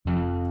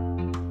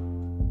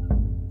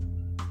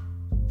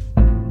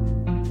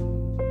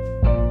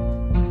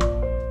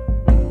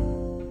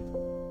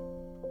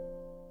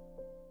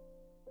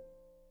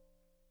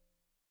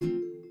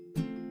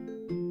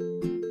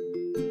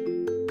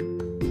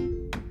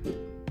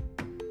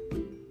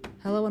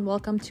and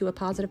welcome to A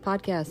Positive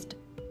Podcast.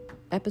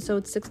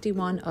 Episode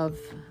 61 of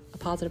A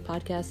Positive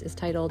Podcast is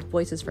titled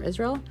Voices for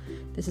Israel.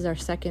 This is our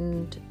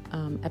second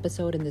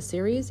episode in this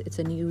series. It's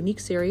a unique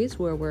series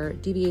where we're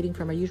deviating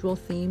from our usual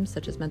themes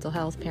such as mental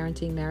health,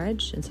 parenting,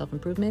 marriage, and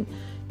self-improvement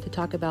to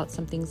talk about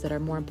some things that are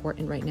more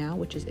important right now,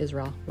 which is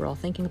Israel. We're all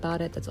thinking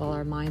about it. That's all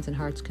our minds and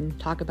hearts can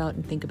talk about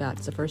and think about.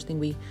 It's the first thing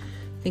we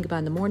think about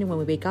in the morning when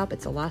we wake up.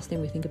 It's the last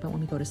thing we think about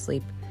when we go to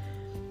sleep.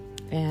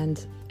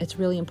 And it's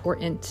really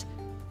important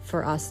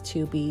for us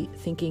to be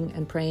thinking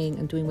and praying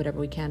and doing whatever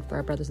we can for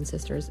our brothers and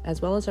sisters, as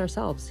well as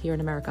ourselves here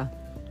in America.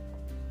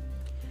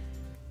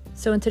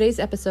 So in today's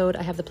episode,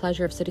 I have the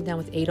pleasure of sitting down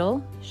with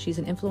Adele. She's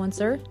an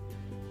influencer.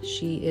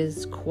 She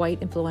is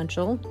quite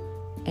influential,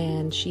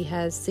 and she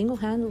has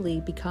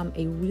single-handedly become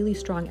a really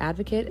strong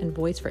advocate and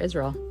voice for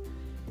Israel.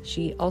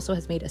 She also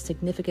has made a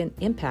significant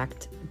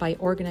impact by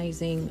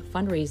organizing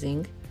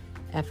fundraising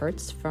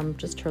efforts from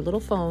just her little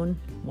phone.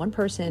 One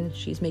person,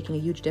 she's making a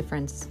huge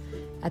difference.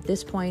 At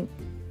this point,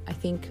 I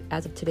think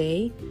as of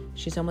today,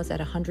 she's almost at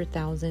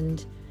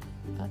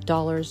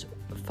 $100,000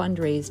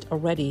 fundraised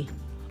already,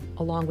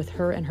 along with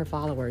her and her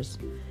followers.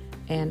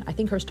 And I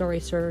think her story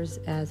serves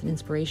as an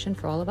inspiration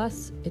for all of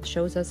us. It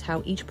shows us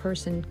how each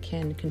person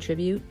can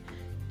contribute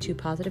to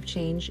positive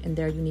change in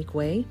their unique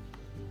way.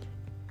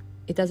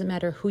 It doesn't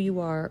matter who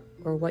you are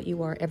or what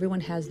you are.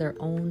 Everyone has their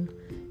own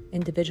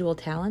individual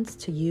talents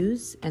to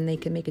use, and they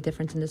can make a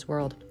difference in this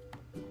world.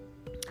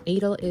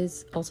 Adele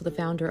is also the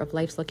founder of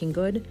Life's Looking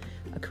Good,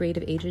 a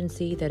creative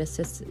agency that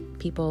assists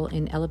people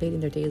in elevating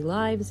their daily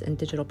lives and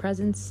digital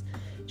presence.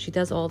 She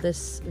does all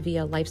this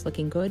via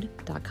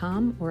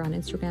lifeslookingood.com or on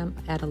Instagram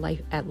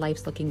at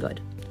Life's Looking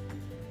Good.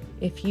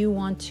 If you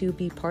want to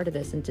be part of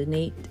this and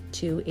donate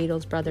to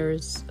Adele's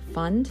brother's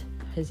fund,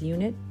 his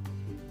unit,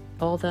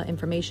 all the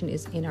information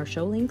is in our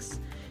show links.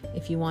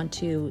 If you want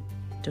to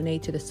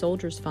donate to the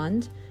Soldiers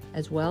Fund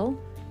as well,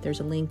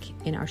 there's a link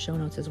in our show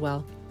notes as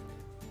well.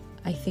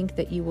 I think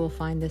that you will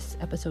find this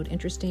episode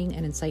interesting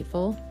and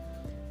insightful,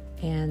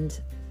 and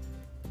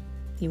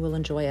you will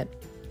enjoy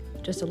it.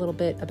 Just a little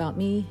bit about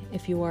me.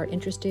 If you are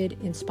interested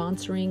in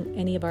sponsoring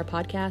any of our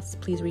podcasts,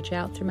 please reach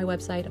out through my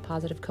website,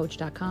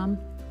 apositivecoach.com.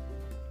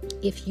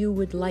 If you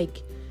would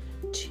like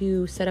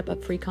to set up a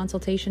free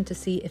consultation to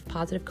see if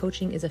positive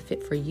coaching is a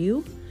fit for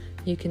you,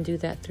 you can do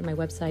that through my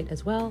website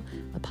as well,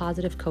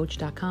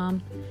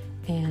 apositivecoach.com.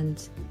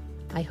 And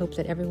I hope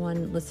that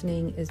everyone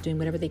listening is doing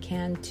whatever they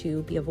can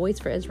to be a voice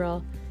for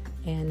Israel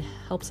and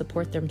help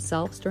support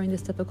themselves during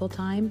this difficult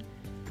time.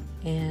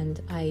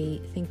 And I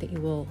think that you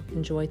will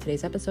enjoy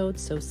today's episode.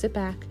 So sit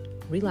back,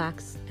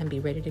 relax, and be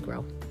ready to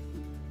grow.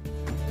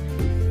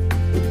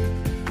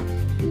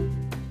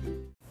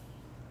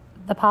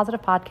 The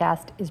Positive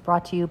Podcast is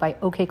brought to you by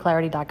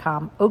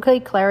okclarity.com. OK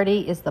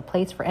Clarity is the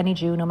place for any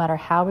Jew, no matter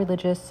how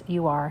religious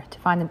you are, to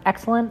find an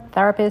excellent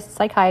therapist,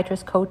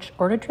 psychiatrist, coach,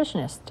 or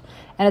nutritionist.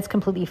 And it's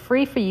completely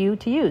free for you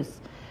to use.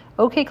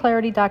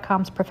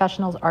 okclarity.com's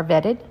professionals are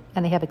vetted,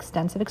 and they have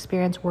extensive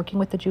experience working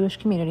with the Jewish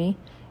community.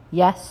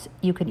 Yes,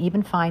 you can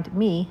even find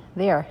me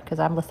there because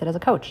I'm listed as a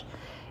coach.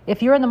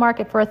 If you're in the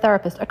market for a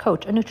therapist, a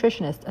coach, a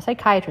nutritionist, a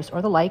psychiatrist,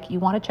 or the like, you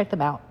want to check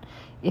them out.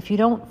 If you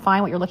don't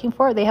find what you're looking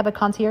for, they have a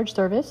concierge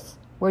service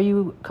where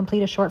you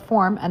complete a short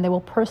form and they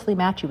will personally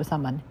match you with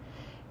someone.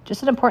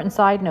 Just an important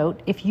side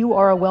note, if you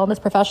are a wellness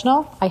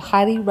professional, I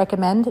highly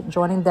recommend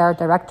joining their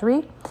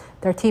directory.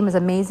 Their team is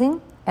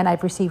amazing, and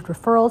I've received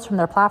referrals from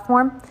their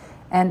platform.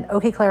 And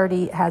OK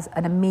Clarity has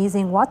an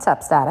amazing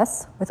WhatsApp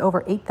status with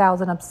over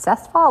 8,000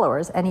 obsessed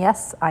followers. And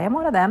yes, I am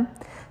one of them.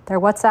 Their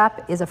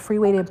WhatsApp is a free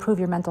way to improve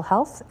your mental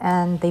health,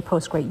 and they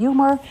post great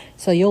humor,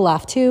 so you'll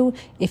laugh too.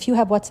 If you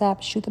have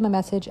WhatsApp, shoot them a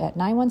message at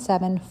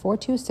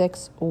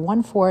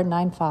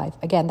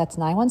 917-426-1495. Again, that's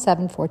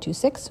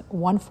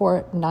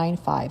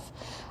 917-426-1495.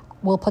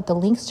 We'll put the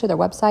links to their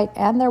website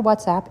and their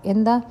WhatsApp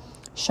in the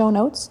show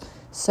notes,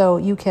 so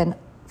you can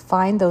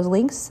find those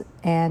links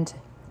and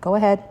go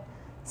ahead,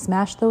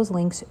 smash those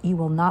links. You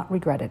will not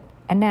regret it.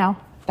 And now,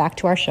 back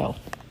to our show.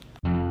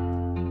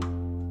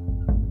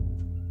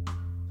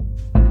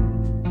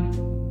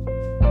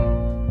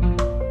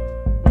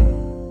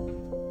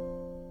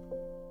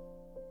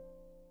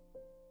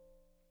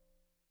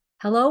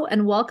 Hello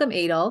and welcome,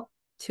 Adele,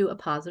 to A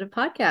Positive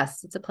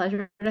Podcast. It's a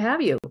pleasure to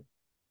have you.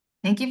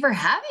 Thank you for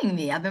having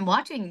me. I've been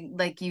watching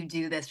you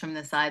do this from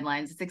the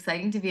sidelines. It's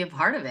exciting to be a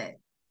part of it.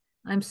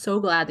 I'm so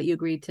glad that you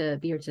agreed to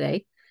be here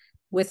today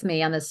with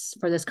me on this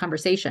for this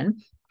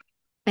conversation.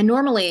 And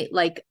normally,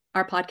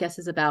 our podcast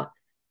is about,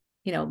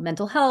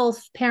 mental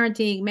health,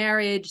 parenting,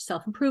 marriage,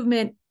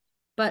 self-improvement.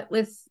 But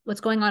with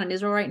what's going on in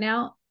Israel right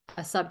now,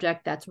 a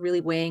subject that's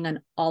really weighing on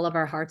all of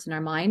our hearts and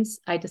our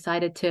minds, I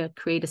decided to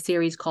create a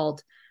series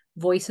called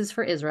Voices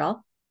for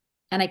Israel.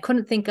 And I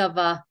couldn't think of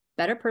a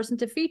better person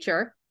to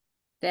feature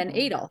than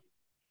Adele.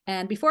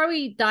 And before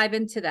we dive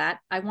into that,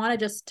 I want to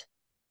just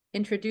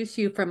introduce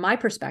you from my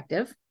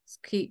perspective,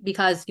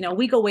 because,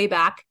 we go way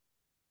back.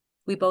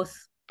 We both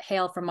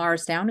hail from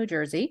Morristown, New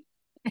Jersey,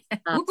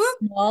 a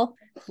small,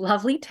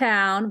 lovely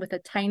town with a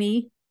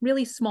tiny,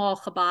 really small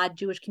Chabad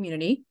Jewish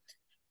community.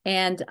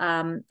 And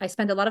I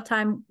spend a lot of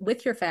time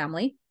with your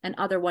family and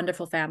other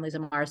wonderful families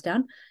in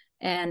Marsdown.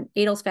 And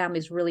Adel's family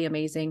is really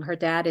amazing. Her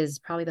dad is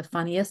probably the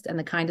funniest and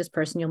the kindest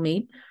person you'll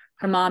meet.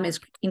 Her mom is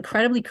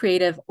incredibly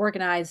creative,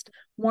 organized,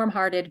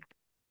 warm-hearted.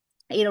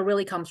 Adel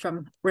really comes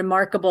from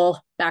remarkable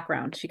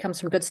background. She comes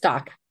from good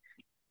stock.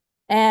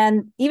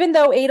 And even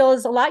though Adel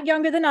is a lot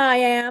younger than I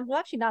am, well,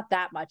 actually not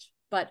that much,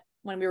 but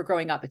when we were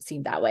growing up, it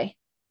seemed that way.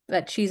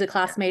 That she's a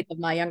classmate of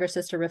my younger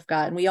sister,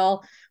 Rivka, and we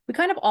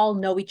kind of all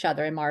know each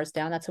other in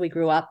Marsdown. That's how we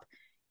grew up.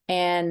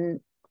 And,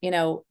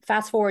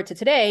 fast forward to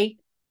today,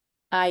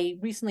 I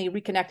recently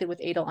reconnected with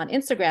Adel on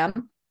Instagram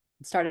and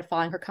started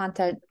following her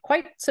content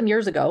quite some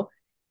years ago.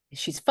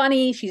 She's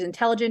funny, she's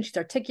intelligent, she's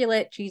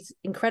articulate, she's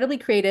incredibly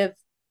creative.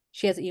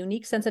 She has a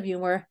unique sense of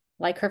humor,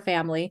 like her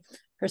family,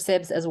 her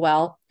sibs as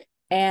well.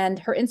 And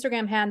her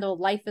Instagram handle,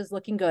 Life is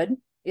Looking Good,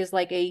 is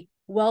like a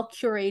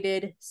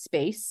well-curated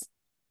space.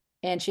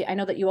 And I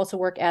know that you also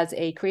work as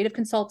a creative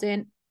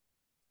consultant,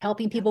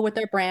 helping people with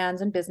their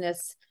brands and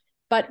business.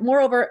 But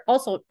moreover,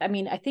 also,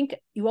 I think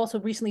you also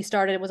recently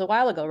started, it was a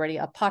while ago already,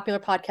 a popular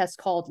podcast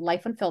called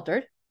Life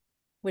Unfiltered,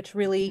 which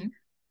really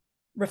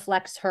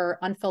reflects her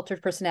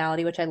unfiltered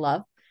personality, which I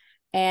love.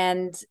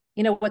 And,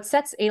 what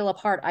sets Adele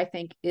apart, I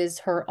think, is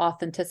her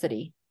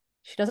authenticity.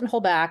 She doesn't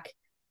hold back.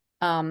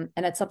 And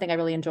it's something I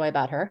really enjoy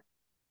about her.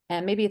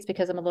 And maybe it's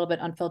because I'm a little bit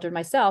unfiltered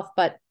myself,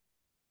 but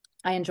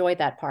I enjoy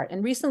that part.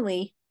 And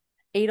recently,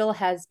 Adele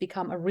has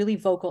become a really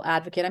vocal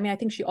advocate. I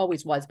think she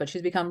always was, but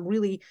she's become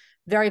really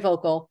very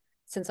vocal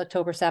since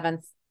October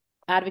 7th,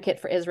 advocate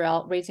for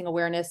Israel, raising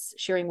awareness,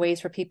 sharing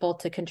ways for people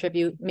to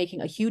contribute,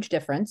 making a huge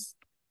difference.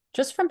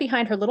 Just from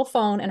behind her little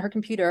phone and her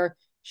computer,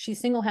 she's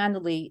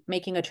single-handedly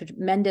making a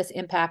tremendous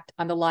impact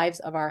on the lives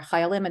of our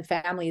Chayalim and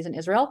families in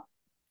Israel.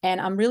 And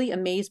I'm really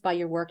amazed by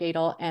your work,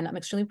 Adele, and I'm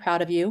extremely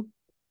proud of you.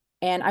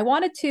 And I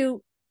wanted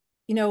to,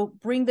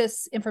 bring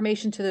this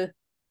information to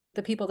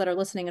the people that are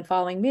listening and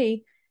following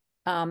me,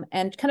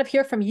 and kind of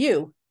hear from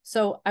you.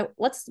 So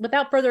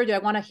without further ado, I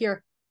want to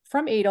hear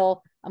from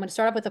Adele. I'm going to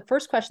start off with the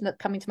first question that's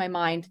coming to my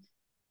mind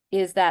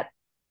is that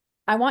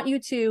I want you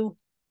to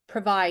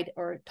provide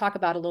or talk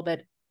about a little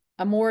bit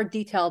a more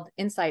detailed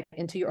insight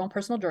into your own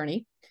personal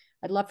journey.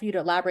 I'd love for you to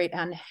elaborate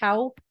on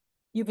how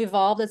you've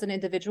evolved as an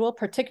individual,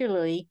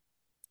 particularly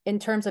in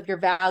terms of your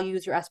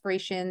values, your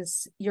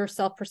aspirations, your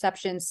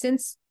self-perception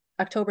since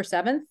October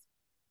 7th.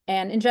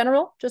 And in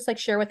general, just like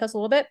share with us a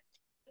little bit,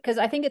 because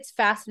I think it's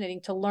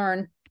fascinating to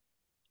learn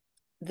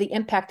the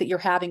impact that you're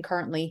having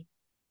currently.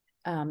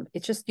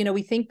 It's just,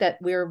 we think that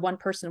we're one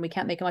person and we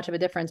can't make much of a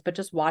difference, but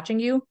just watching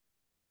you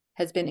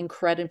has been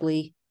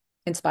incredibly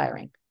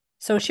inspiring.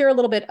 So share a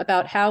little bit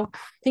about how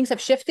things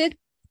have shifted,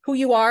 who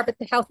you are, but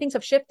how things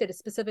have shifted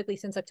specifically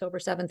since October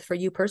 7th for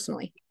you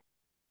personally.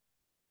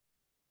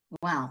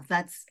 Wow,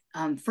 that's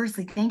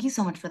firstly, thank you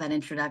so much for that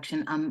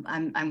introduction.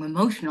 I'm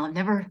emotional. I've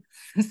never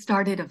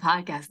started a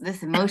podcast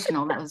this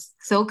emotional. That was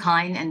so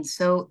kind, and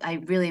so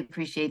I really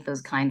appreciate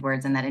those kind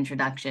words and that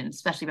introduction,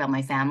 especially about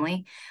my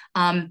family.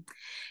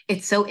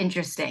 It's so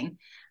interesting.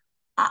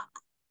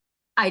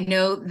 I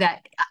know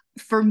that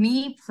for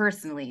me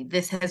personally,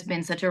 this has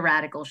been such a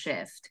radical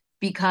shift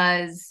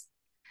because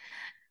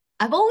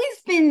I've always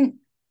been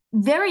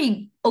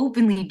very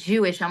openly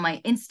Jewish on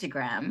my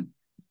Instagram,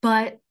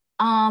 but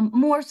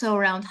more so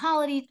around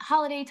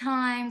holiday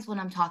times when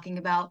I'm talking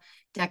about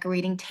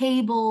decorating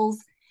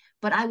tables.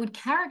 But I would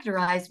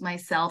characterize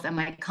myself and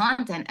my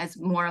content as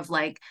more of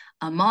like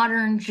a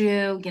modern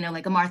Jew,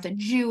 like a Martha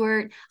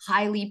Jewett,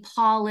 highly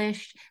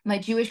polished. My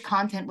Jewish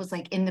content was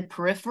like in the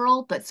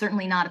peripheral, but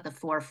certainly not at the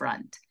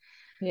forefront.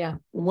 Yeah.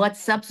 What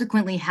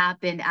subsequently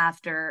happened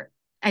after,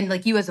 and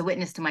like you as a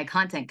witness to my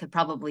content could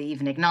probably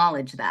even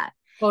acknowledge that.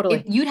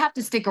 Totally. You'd have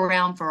to stick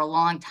around for a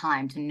long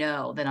time to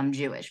know that I'm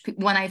Jewish.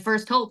 When I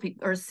first told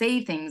people or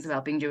say things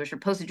about being Jewish or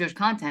posted Jewish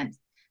content,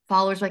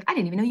 followers were like, I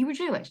didn't even know you were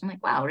Jewish. I'm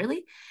like, wow,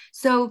 really?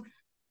 So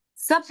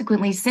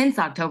subsequently, since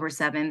October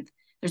 7th,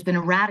 there's been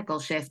a radical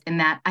shift in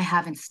that I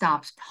haven't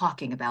stopped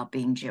talking about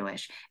being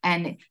Jewish.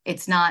 And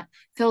it's not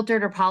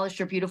filtered or polished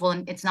or beautiful,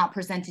 and it's not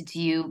presented to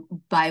you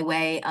by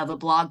way of a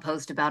blog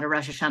post about a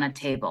Rosh Hashanah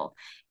table.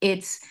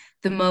 It's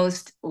the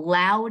most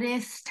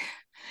loudest,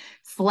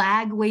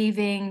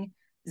 flag-waving,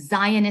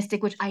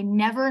 Zionistic, which I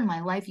never in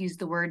my life used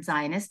the word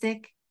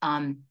Zionistic.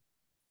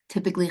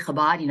 Typically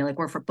Chabad, like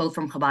we're both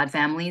from Chabad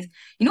families.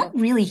 You don't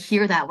really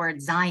hear that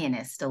word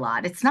Zionist a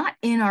lot. It's not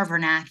in our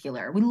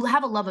vernacular. We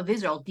have a love of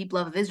Israel, deep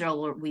love of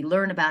Israel. We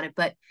learn about it,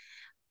 but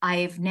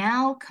I've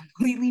now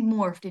completely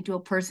morphed into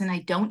a person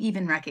I don't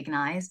even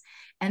recognize.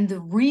 And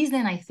the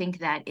reason I think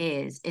that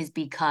is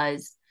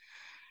because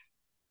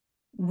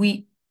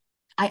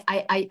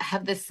I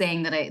have this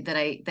saying that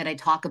I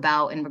talk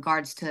about in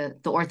regards to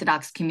the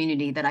Orthodox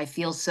community, that I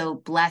feel so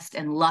blessed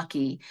and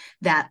lucky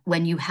that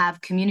when you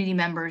have community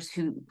members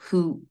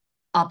who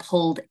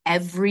uphold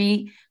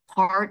every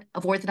part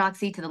of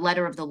Orthodoxy to the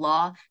letter of the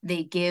law,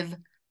 they give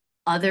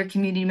other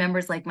community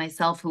members like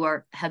myself who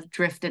have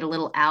drifted a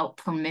little out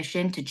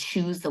permission to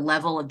choose the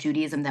level of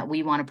Judaism that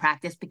we want to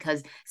practice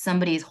because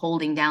somebody is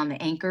holding down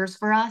the anchors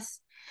for us.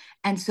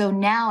 And so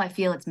now I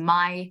feel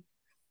I'm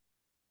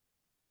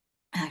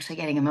actually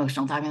getting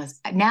emotional talking about this.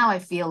 Now I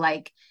feel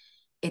like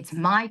it's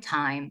my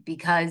time,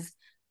 because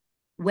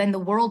when the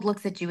world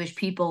looks at Jewish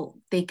people,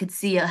 they could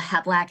see a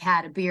black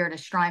hat, a beard, a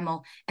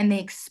shtreimel, and they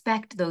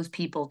expect those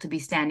people to be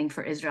standing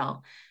for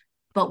Israel.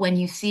 But when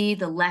you see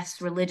the less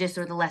religious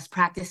or the less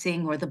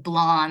practicing or the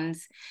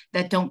blondes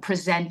that don't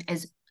present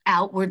as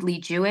outwardly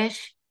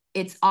Jewish,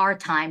 it's our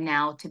time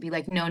now to be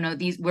like, no, no,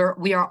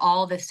 we are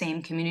all the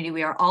same community.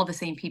 We are all the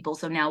same people.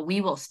 So now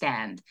we will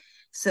stand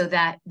so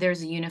that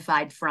there's a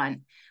unified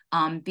front.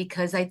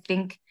 Because I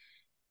think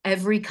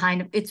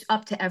it's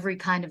up to every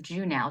kind of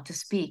Jew now to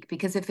speak,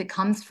 because if it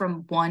comes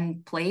from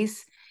one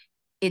place,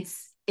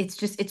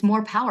 it's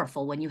more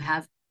powerful when you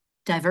have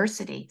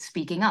diversity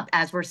speaking up,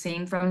 as we're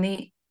seeing from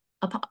the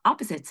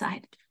opposite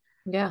side.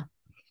 Yeah,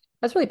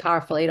 that's really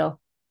powerful, Adele.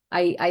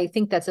 I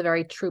think that's a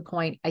very true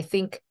point. I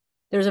think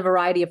there's a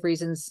variety of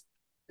reasons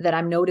that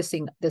I'm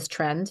noticing this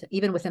trend,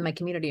 even within my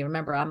community.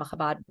 Remember, I'm a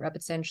Chabad,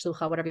 Rebbetzin,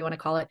 Shlucha, whatever you want to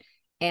call it.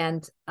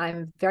 And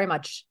I'm very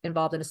much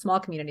involved in a small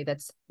community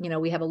that's,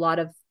 we have a lot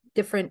of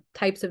different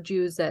types of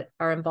Jews that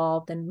are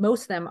involved, and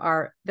most of them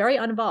are very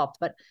uninvolved.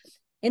 But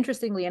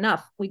interestingly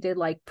enough, we did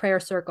like prayer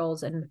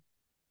circles and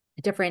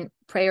different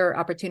prayer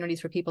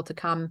opportunities for people to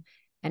come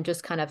and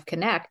just kind of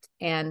connect.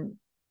 And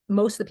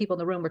most of the people in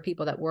the room were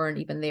people that weren't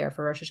even there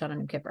for Rosh Hashanah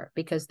and Kippur,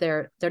 because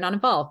they're not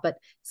involved, but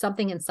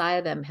something inside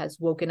of them has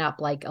woken up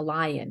like a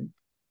lion,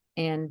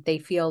 and they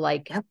feel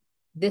like, Yep.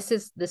 this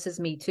is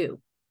me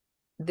too.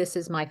 This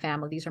is my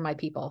family. These are my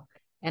people.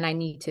 And I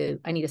need to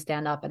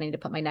stand up, and I need to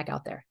put my neck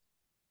out there.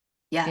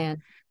 Yeah. And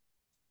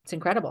it's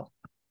incredible.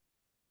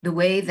 The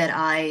way that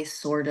I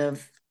sort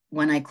of,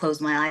 when I close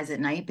my eyes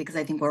at night, because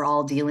I think we're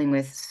all dealing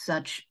with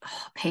such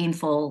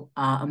painful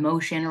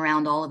emotion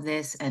around all of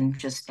this, and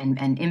just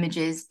and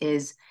images,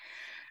 is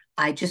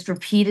I just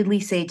repeatedly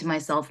say to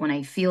myself when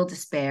I feel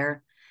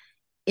despair,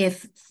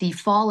 if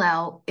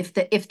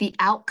the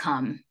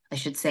outcome, I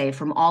should say,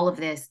 from all of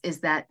this is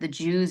that the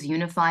Jews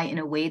unify in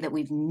a way that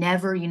we've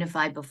never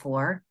unified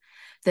before,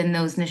 then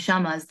those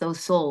neshamas,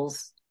 those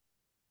souls,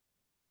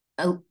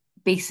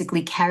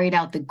 basically carried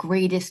out the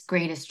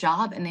greatest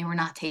job, and they were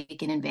not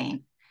taken in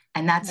vain.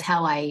 And that's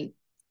how I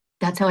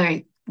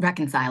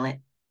reconcile it.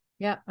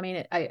 Yeah, I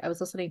mean, I was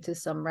listening to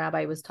some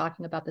rabbi was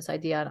talking about this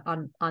idea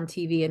on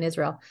TV in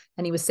Israel,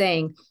 and he was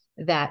saying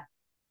that,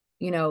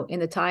 in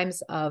the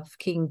times of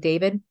King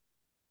David,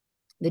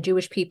 the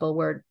Jewish people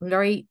were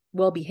very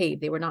well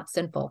behaved. They were not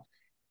sinful,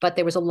 but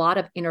there was a lot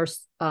of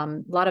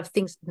lot of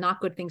things, not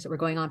good things that were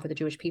going on for the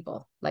Jewish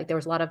people. Like there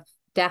was a lot of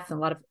death and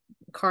a lot of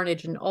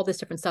carnage and all this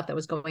different stuff that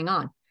was going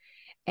on.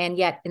 And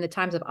yet in the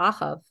times of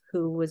Achav,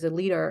 who was a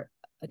leader,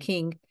 a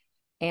king,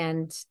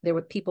 and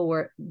people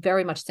were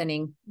very much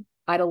sinning,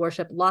 idol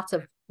worship, lots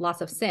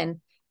of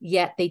sin,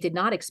 yet they did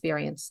not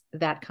experience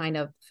that kind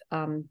of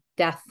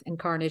death and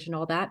carnage and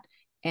all that.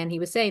 And he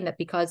was saying that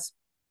because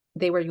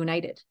they were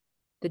united,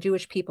 the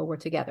Jewish people were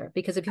together.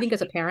 Because if you think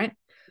as a parent,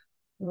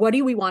 what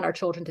do we want our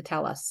children to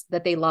tell us?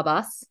 That they love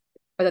us,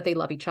 or that they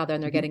love each other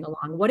and they're getting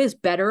along? What is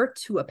better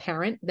to a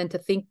parent than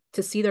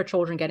to see their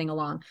children getting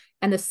along?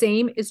 And the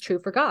same is true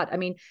for God. I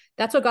mean,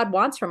 that's what God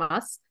wants from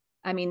us.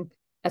 I mean,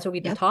 that's what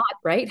we've been taught,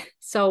 right?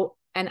 So,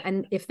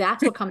 and if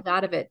that's what comes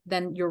out of it,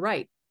 then you're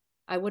right.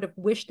 I would have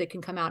wished it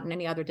can come out in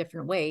any other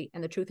different way.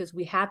 And the truth is,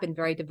 we have been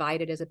very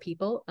divided as a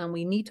people, and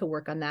we need to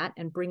work on that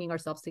and bringing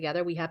ourselves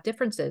together. We have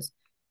differences,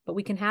 but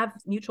we can have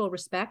mutual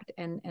respect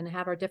and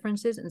have our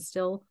differences and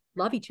still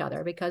love each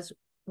other, because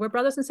we're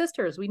brothers and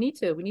sisters. We need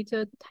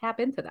to tap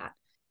into that.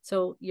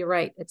 So you're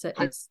right. It's an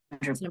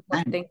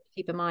important thing to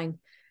keep in mind.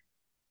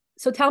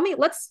 So tell me, I'm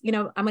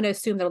going to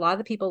assume that a lot of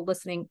the people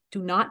listening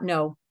do not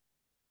know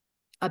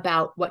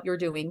about what you're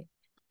doing.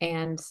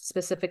 And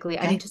specifically,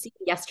 I mean, just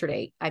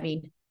yesterday, I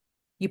mean,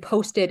 you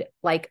posted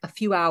like a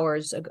few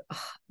hours ago,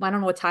 I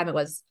don't know what time it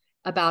was,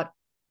 about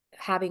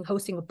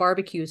hosting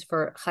barbecues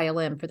for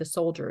Chayalim, for the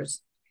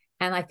soldiers.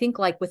 And I think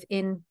like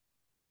within,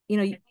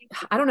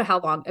 I don't know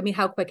how long, I mean,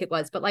 how quick it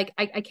was, but like,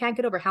 I can't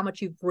get over how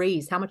much you've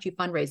raised, how much you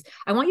fundraised.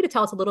 I want you to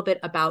tell us a little bit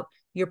about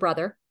your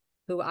brother,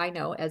 who I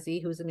know,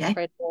 Ezzy, who's an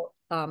incredible,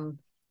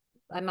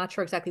 I'm not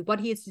sure exactly what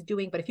he is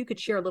doing, but if you could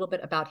share a little bit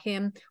about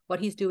him, what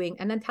he's doing,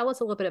 and then tell us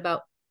a little bit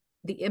about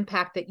the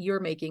impact that you're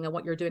making and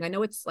what you're doing. I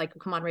know it's like,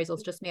 come on, Rachel,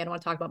 it's just me. I don't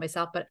want to talk about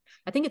myself, but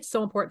I think it's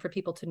so important for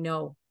people to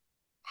know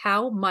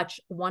how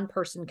much one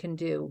person can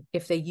do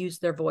if they use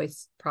their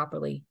voice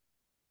properly.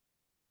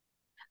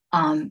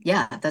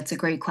 Yeah, that's a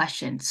great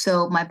question.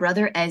 So my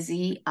brother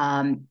Ezzy,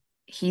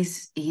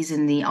 he's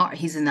in the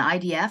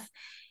IDF.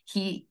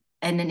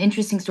 And an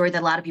interesting story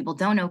that a lot of people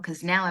don't know,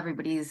 because now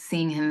everybody is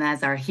seeing him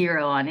as our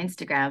hero on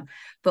Instagram.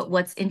 But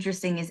what's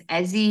interesting is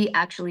Ezzy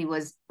actually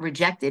was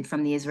rejected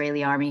from the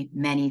Israeli army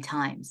many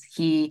times.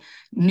 He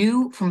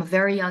knew from a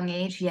very young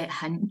age,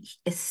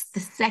 the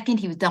second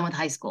he was done with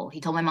high school,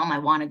 he told my mom, I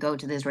want to go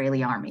to the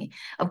Israeli army.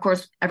 Of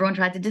course, everyone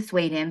tried to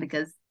dissuade him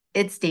because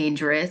it's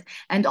dangerous,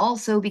 and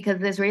also because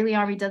the Israeli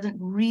army doesn't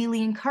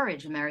really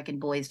encourage American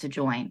boys to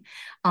join.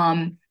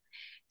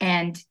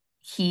 And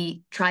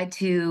he tried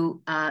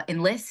to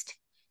enlist.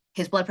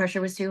 His blood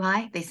pressure was too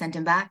high. They sent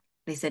him back.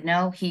 They said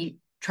no. He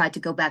tried to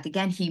go back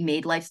again. He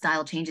made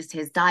lifestyle changes to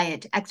his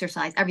diet, to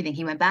exercise, everything.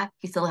 He went back.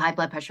 He still had high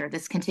blood pressure.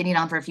 This continued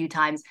on for a few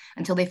times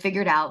until they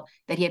figured out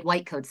that he had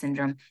white coat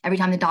syndrome. Every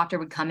time the doctor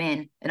would come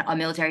in, a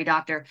military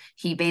doctor,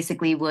 he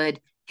basically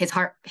would,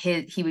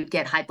 he would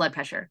get high blood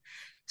pressure.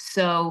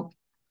 So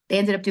they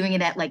ended up doing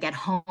it at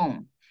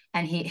home,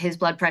 and his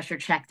blood pressure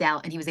checked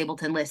out and he was able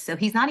to enlist. So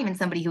he's not even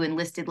somebody who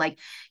enlisted, like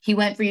he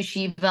went for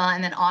yeshiva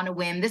and then on a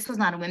whim. This was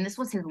not a whim. This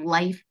was his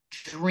life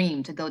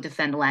dream to go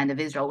defend the land of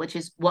Israel, which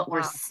is what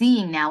we're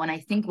seeing now. And I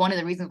think one of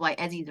the reasons why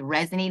Ezzy's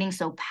resonating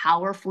so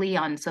powerfully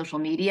on social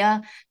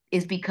media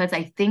is because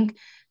I think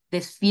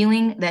this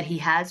feeling that he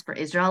has for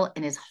Israel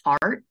in his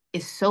heart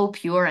is so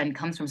pure and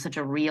comes from such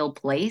a real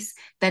place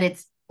that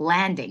it's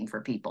landing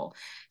for people.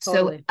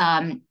 Totally.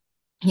 So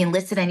he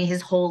enlisted, and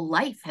his whole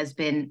life has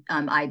been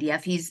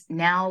IDF. He's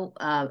now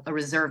a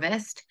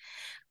reservist.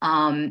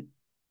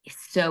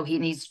 So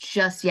he's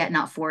just yet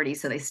not 40.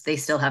 So they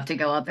still have to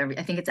go up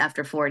I think it's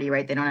after 40,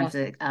 right? They don't have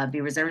to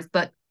be reservists.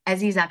 But as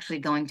he's actually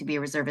going to be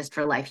a reservist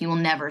for life, he will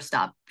never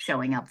stop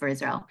showing up for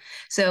Israel.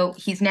 So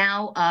he's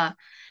now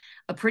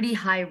a pretty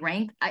high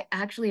rank. I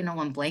actually know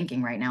I'm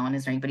blanking right now on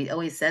his rank, but he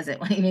always says it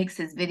when he makes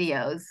his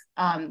videos.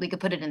 We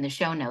could put it in the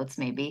show notes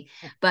maybe,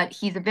 but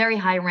he's a very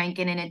high rank.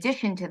 And in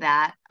addition to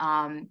that,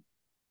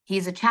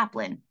 he's a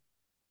chaplain.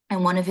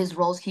 And one of his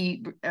roles,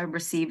 he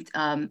received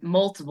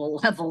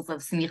multiple levels of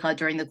smicha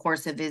during the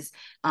course of his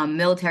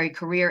military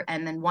career.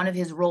 And then one of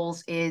his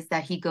roles is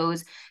that he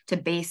goes to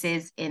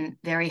bases in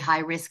very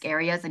high-risk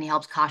areas, and he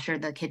helps kosher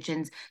the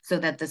kitchens so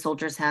that the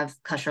soldiers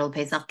have kosher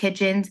Pesach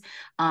kitchens.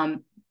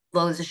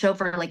 Well, as a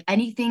chauffeur, like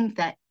anything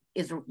that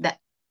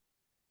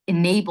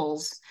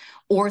enables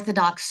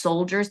Orthodox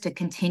soldiers to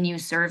continue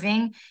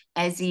serving,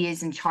 Ezzy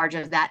is in charge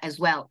of that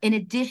as well, in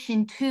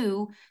addition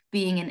to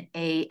being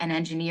an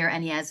engineer,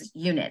 and he has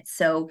units.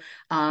 So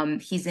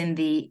he's in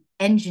the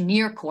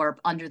engineer corps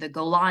under the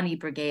Golani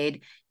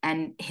Brigade,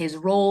 and his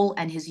role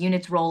and his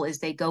unit's role is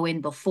they go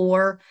in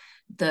before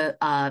the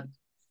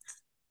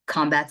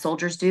combat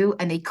soldiers do,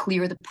 and they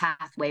clear the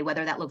pathway,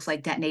 whether that looks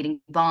like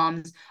detonating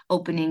bombs,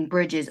 opening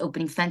bridges,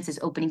 opening fences,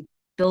 opening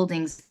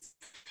buildings,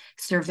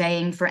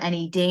 surveying for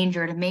any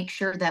danger to make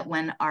sure that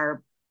when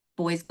our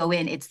boys go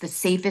in, it's the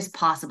safest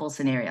possible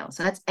scenario.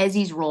 So that's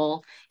Ezzy's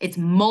role. It's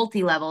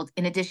multi-leveled.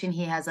 In addition,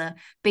 he has a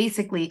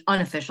basically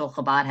unofficial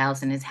Chabad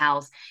house in his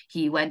house.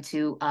 He went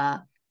to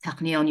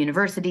Technion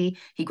University.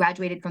 He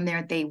graduated from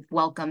there. They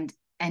welcomed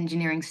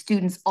engineering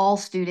students, all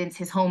students.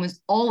 His home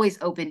is always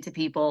open to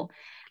people.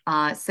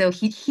 So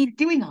he's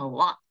doing a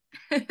lot.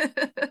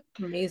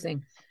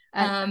 Amazing.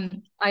 I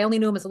only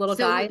knew him as a little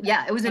guy.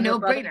 Yeah, it was a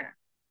no-brainer.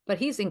 But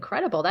he's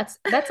incredible. That's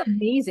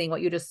amazing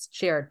what you just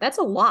shared. That's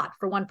a lot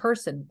for one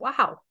person.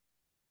 Wow.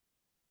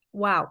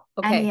 Okay.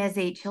 And he has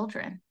 8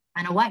 children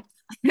and a wife.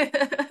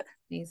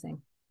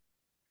 Amazing.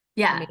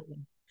 Yeah.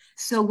 Amazing.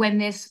 So when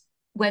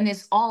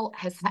this all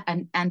has,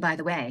 and by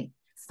the way,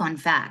 fun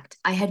fact,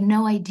 I had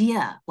no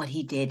idea what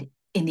he did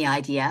in the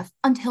IDF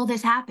until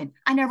this happened.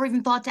 I never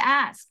even thought to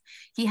ask.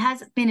 He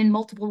has been in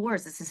multiple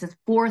wars. This is his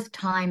 4th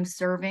time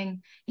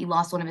serving. He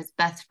lost one of his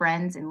best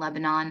friends in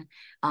Lebanon,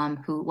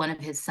 who one of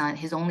his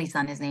only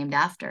son is named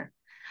after,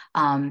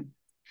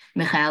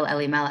 Michael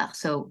Elimelech.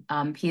 So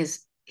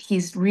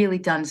he's really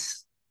done,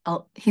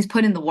 he's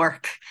put in the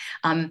work.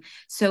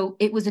 So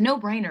it was a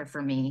no-brainer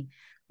for me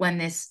when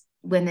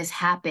this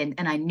happened,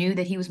 and I knew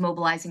that he was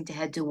mobilizing to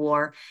head to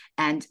war.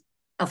 And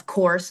of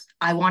course,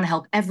 I want to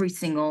help every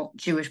single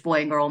Jewish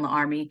boy and girl in the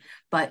army,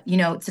 but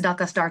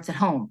tzedakah starts at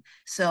home.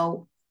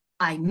 So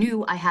I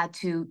knew I had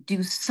to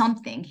do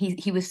something.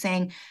 He was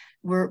saying,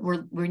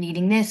 we're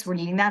needing this, we're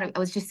needing that. I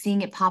was just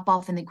seeing it pop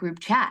off in the group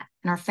chat,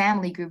 in our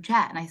family group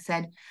chat. And I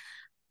said,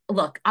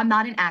 look, I'm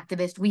not an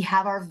activist. We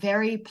have our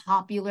very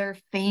popular,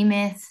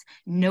 famous,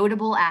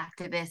 notable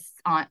activists,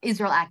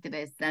 Israel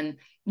activists, and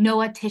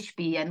Noah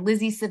Tishby and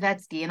Lizzie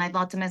Savetsky. And I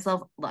thought to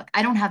myself, look,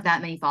 I don't have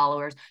that many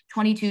followers,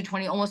 22,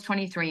 20, almost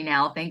 23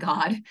 now, thank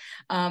God.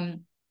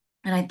 And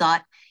I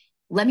thought,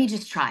 let me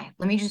just try.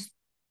 Let me just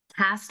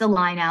cast a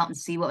line out and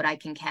see what I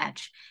can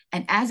catch.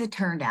 And as it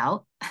turned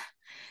out,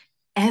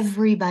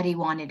 everybody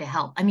wanted to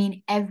help. I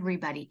mean,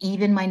 everybody,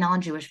 even my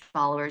non-Jewish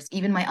followers,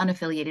 even my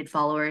unaffiliated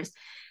followers,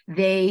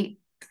 they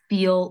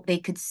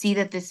could see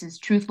that this is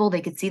truthful.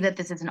 They could see that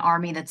this is an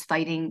army that's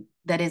fighting,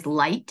 that is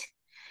light,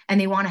 and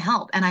they want to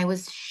help. And I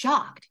was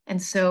shocked.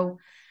 And so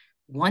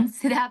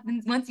once it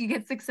happens, once you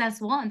get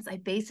success once,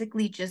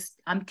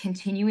 I'm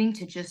continuing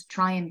to just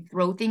try and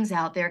throw things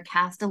out there,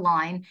 cast a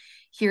line.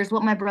 Here's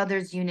what my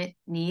brother's unit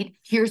need.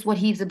 Here's what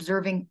he's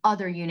observing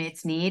other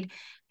units need.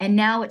 And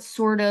now it's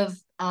sort of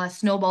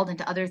snowballed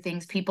into other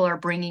things. People are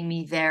bringing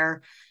me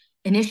their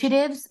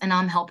initiatives, and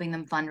I'm helping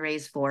them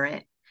fundraise for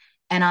it.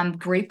 And I'm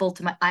grateful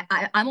to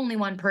I'm only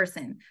one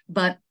person,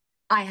 but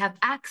I have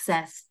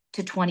access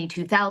to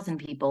 22,000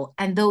 people,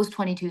 and those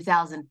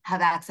 22,000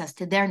 have access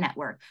to their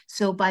network.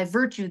 So by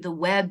virtue, the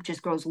web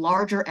just grows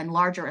larger and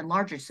larger and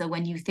larger. So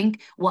when you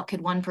think, what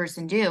could one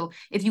person do?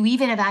 If you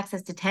even have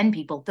access to 10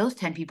 people, those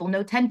 10 people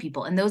know 10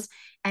 people.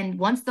 And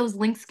once those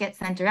links get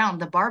sent around,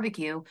 the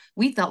barbecue,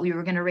 we thought we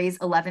were going to raise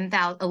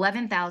 11,000.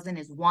 11,000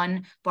 is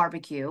one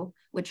barbecue,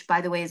 which,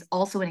 by the way, is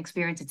also an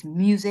experience. It's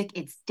music,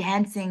 it's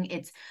dancing,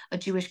 it's a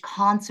Jewish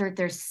concert,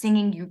 there's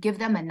singing. You give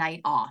them a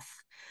night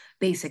off,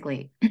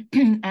 basically.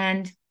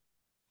 And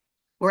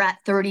we're at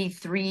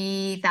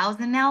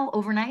 33,000 now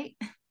overnight.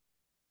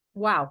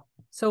 Wow.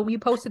 So you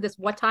posted this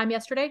what time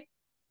yesterday?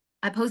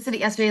 I posted it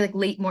yesterday, like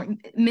late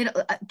morning,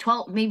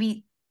 12,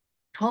 maybe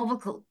 12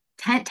 o'clock,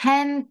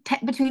 10,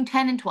 between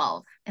 10 and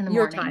 12 in the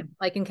Your morning. time,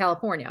 like in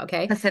California.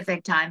 Okay.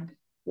 Pacific time.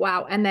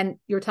 Wow. And then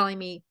you're telling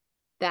me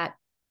that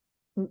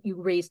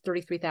you raised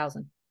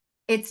 33,000.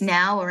 It's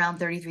now around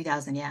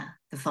 33,000. Yeah.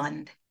 The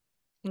fund.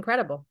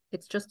 Incredible.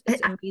 It's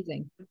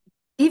amazing.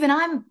 Even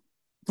I'm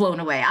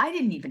blown away. I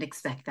didn't even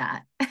expect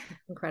that.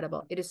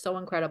 Incredible. It is so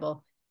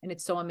incredible. And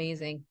it's so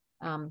amazing.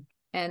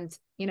 And,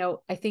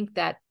 I think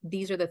that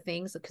these are the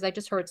things, because I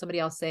just heard somebody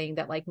else saying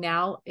that, like,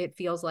 now it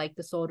feels like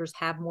the soldiers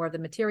have more of the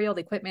material,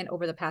 the equipment.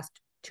 Over the past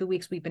 2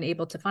 weeks, we've been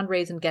able to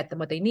fundraise and get them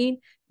what they need.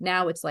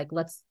 Now it's like,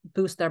 let's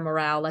boost their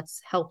morale.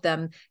 Let's help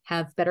them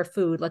have better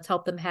food. Let's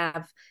help them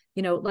have,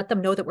 let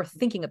them know that we're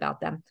thinking about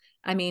them.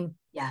 I mean,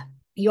 yeah.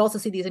 You also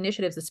see these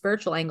initiatives, the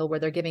spiritual angle, where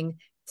they're giving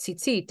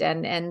tzitzit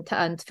and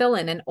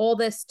tefillin and all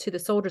this to the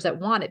soldiers that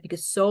want it,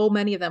 because so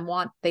many of them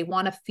want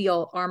to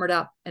feel armored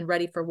up and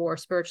ready for war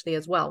spiritually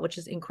as well, which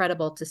is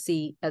incredible to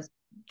see, as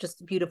just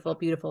a beautiful,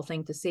 beautiful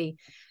thing to see.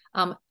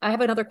 I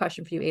have another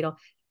question for you, Adele.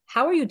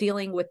 How are you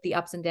dealing with the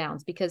ups and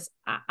downs? Because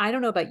I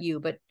don't know about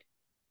you, but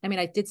I mean,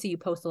 I did see you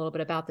post a little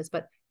bit about this,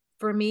 but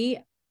for me,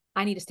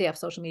 I need to stay off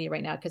social media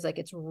right now because, like,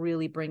 it's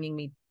really bringing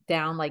me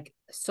down. Like,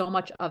 so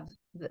much of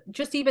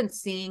just even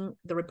seeing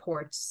the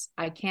reports,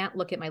 I can't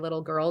look at my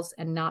little girls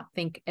and not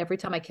think, every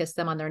time I kiss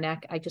them on their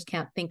neck, I just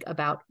can't think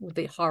about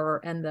the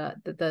horror and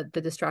the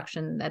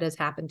destruction that has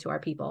happened to our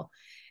people.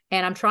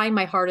 And I'm trying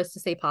my hardest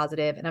to stay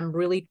positive, and I'm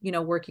really,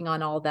 working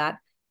on all that,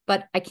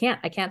 but I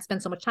can't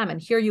spend so much time.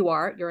 And here you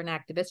are, you're an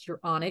activist,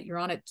 you're on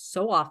it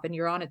so often,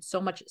 you're on it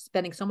so much,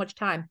 spending so much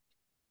time.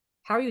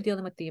 How are you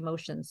dealing with the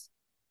emotions?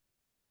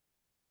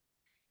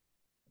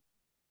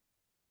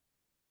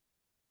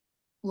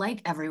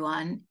 Like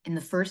everyone, in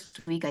the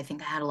first week, I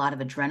think I had a lot of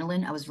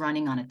adrenaline. I was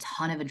running on a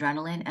ton of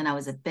adrenaline, and I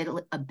was a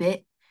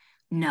bit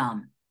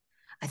numb.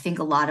 I think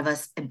a lot of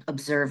us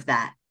observed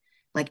that.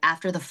 Like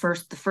after the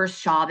first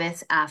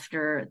Shabbos,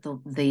 after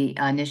the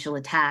initial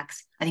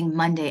attacks, I think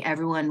Monday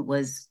everyone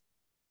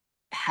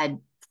had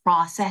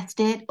processed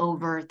it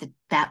over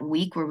that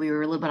week where we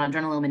were a little bit on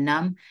adrenaline and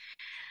numb.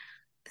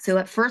 So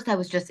at first I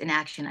was just in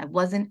action. I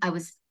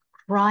was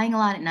crying a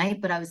lot at night,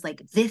 but I was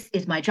like, this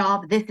is my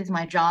job. This is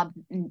my job.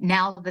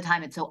 Now the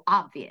time it's so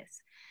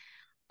obvious.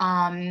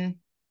 As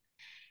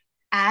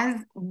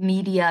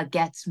media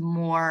gets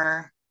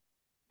more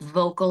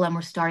vocal and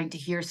we're starting to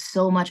hear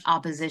so much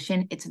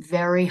opposition, it's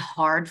very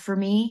hard for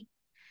me.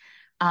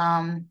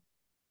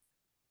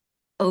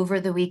 Over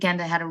the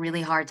weekend, I had a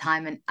really hard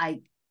time, and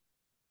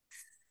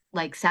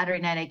like Saturday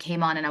night, I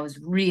came on and I was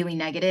really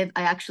negative.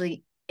 I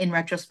actually, in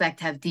retrospect,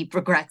 have deep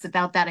regrets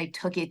about that. I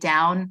took it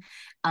down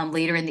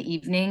later in the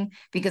evening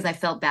because I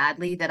felt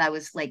badly that I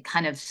was like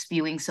kind of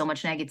spewing so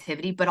much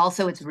negativity, but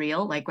also it's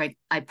real. Like, right,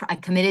 I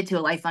committed to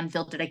a life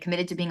unfiltered. I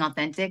committed to being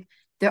authentic.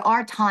 There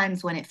are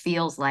times when it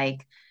feels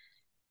like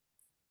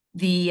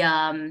the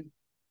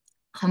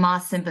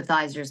Hamas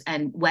sympathizers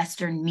and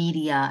Western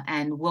media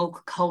and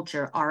woke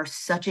culture are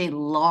such a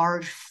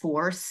large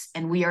force,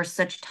 and we are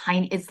such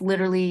tiny. It's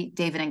literally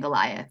David and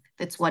Goliath.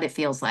 That's what it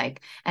feels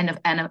like. And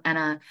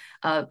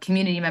a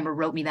community member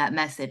wrote me that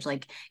message.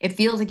 Like, it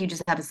feels like you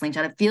just have a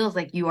slingshot. It feels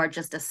like you are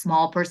just a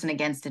small person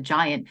against a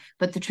giant.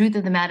 But the truth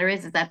of the matter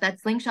is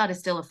that slingshot is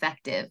still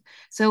effective.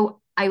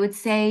 So I would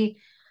say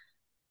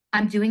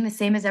I'm doing the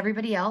same as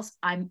everybody else.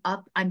 I'm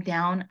up, I'm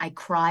down. I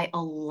cry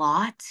a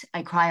lot.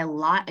 I try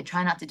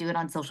not to do it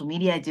on social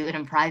media. I do it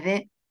in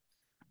private.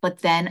 But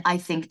then I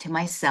think to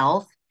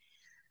myself,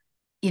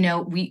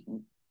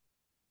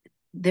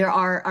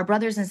 our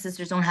brothers and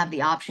sisters don't have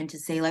the option to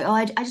say, like, oh,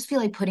 I just feel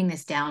like putting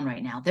this down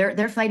right now.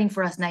 They're fighting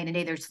for us night and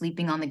day. They're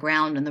sleeping on the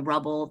ground in the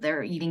rubble.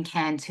 They're eating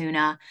canned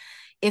tuna.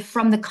 If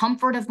from the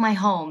comfort of my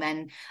home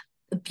and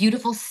a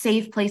beautiful,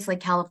 safe place like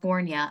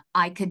California,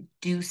 I could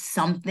do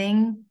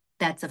something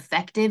that's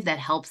effective, that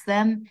helps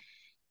them,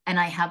 and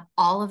I have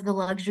all of the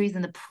luxuries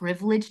and the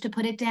privilege to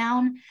put it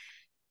down,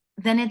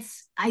 then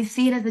I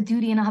see it as a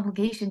duty and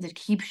obligation to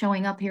keep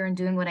showing up here and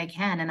doing what I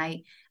can.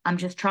 And I'm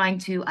just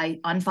I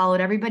unfollowed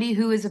everybody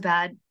who is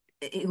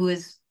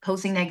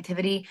posting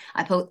negativity.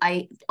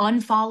 I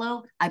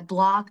unfollow, I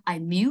block, I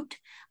mute.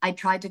 I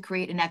tried to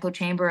create an echo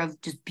chamber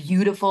of just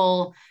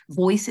beautiful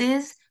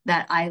voices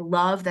that I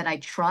love, that I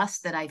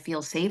trust, that I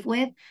feel safe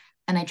with.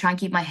 And I try and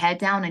keep my head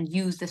down and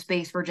use the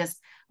space for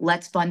just,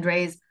 let's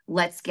fundraise,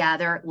 let's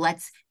gather,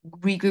 let's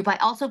regroup. I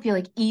also feel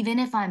like even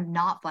if I'm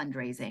not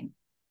fundraising,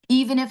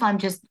 even if I'm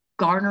just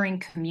garnering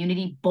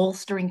community,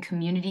 bolstering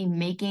community,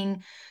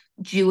 making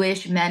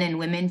Jewish men and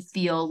women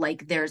feel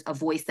like there's a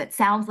voice that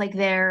sounds like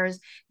theirs,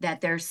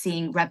 that they're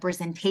seeing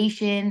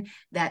representation,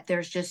 that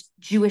there's just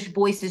Jewish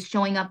voices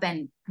showing up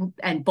and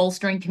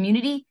bolstering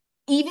community.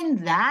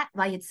 Even that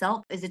by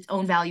itself is its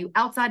own value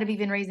outside of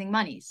even raising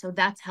money. So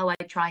that's how I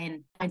try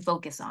and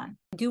focus on.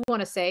 I do want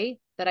to say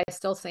that I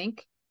still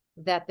think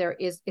that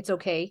it's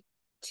okay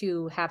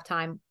to have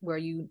time where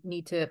you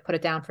need to put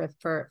it down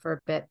for a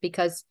bit,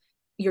 because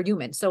you're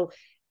human. So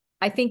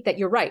I think that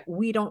you're right.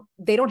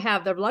 They don't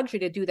have the luxury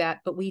to do that,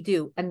 but we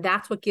do. And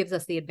that's what gives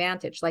us the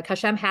advantage. Like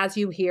Hashem has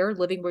you here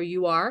living where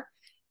you are,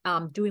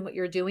 doing what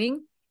you're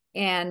doing.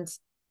 And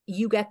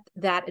you get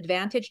that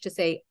advantage to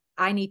say,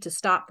 I need to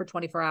stop for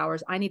 24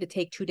 hours. I need to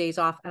take 2 days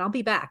off and I'll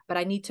be back, but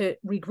I need to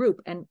regroup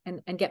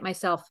and get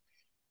myself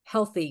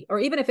healthy. Or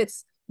even if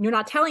you're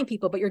not telling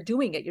people, but you're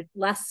doing it,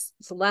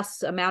 it's a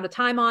less amount of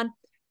time on,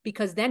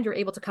 because then you're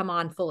able to come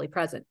on fully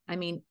present. I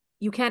mean,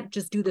 you can't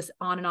just do this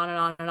on and on and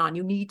on and on.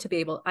 You need to be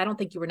able, I don't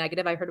think you were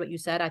negative. I heard what you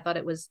said. I thought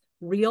it was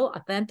real,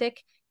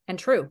 authentic, and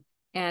true.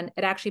 And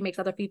it actually makes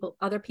other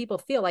people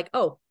feel like,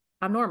 oh,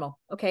 I'm normal.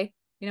 Okay.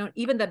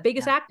 Even the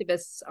biggest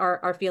activists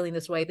are feeling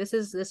this way. This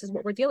is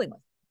what we're dealing with.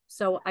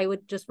 So I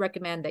would just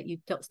recommend that you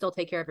still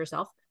take care of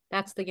yourself.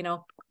 That's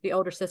the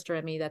older sister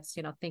in me that's,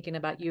 thinking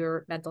about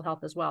your mental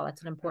health as well.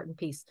 That's an important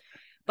piece.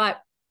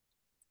 But,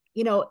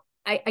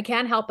 I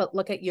can't help but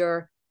look at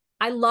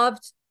I love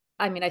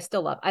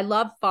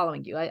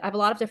following you. I have a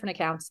lot of different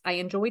accounts. I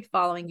enjoyed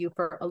following you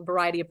for a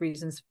variety of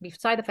reasons,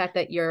 beside the fact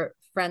that you're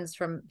friends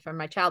from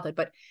my childhood,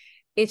 but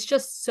it's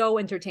just so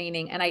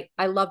entertaining. And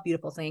I love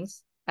beautiful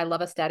things. I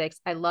love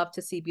aesthetics. I love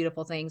to see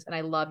beautiful things, and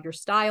I love your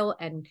style,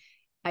 and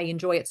I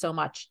enjoy it so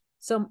much.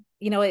 So,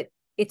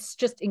 it's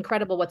just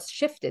incredible what's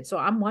shifted. So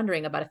I'm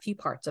wondering about a few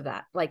parts of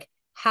that. Like,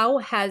 how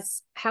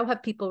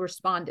have people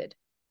responded?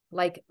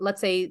 Like, let's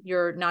say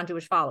your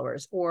non-Jewish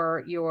followers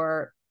or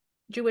your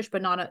Jewish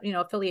but not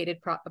affiliated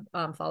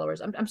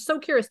followers. I'm so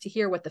curious to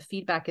hear what the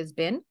feedback has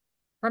been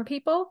from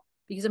people,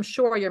 because I'm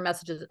sure your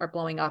messages are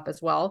blowing up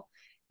as well.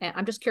 And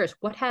I'm just curious,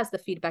 what has the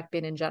feedback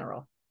been in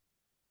general?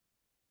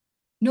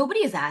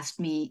 Nobody has asked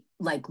me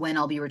like when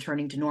I'll be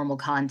returning to normal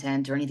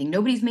content or anything.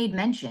 Nobody's made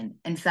mention.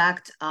 In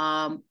fact,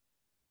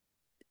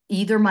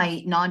 either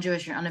my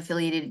non-Jewish or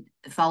unaffiliated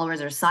followers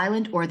are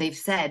silent, or they've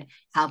said,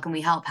 how can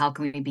we help? How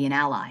can we be an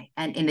ally?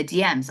 And in the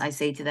DMs, I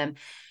say to them,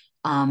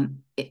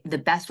 the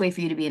best way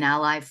for you to be an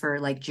ally for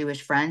like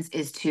Jewish friends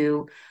is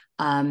to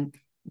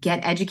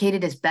get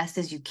educated as best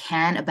as you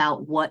can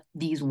about what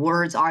these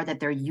words are that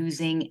they're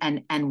using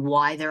and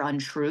why they're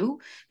untrue,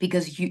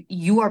 because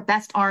you are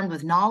best armed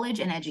with knowledge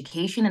and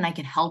education, and I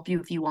can help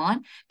you if you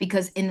want,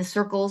 because in the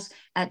circles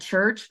at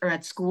church or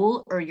at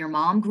school or your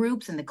mom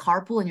groups and the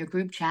carpool and your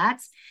group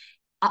chats,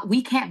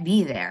 we can't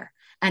be there.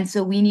 And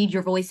so we need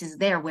your voices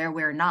there where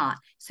we're not.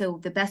 So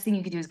the best thing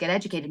you could do is get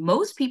educated.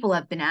 Most people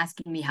have been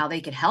asking me how they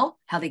could help,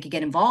 how they could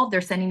get involved. They're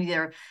sending me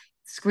their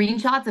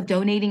screenshots of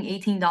donating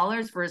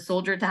 $18 for a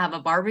soldier to have a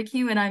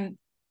barbecue. And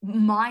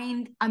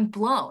I'm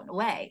blown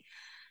away.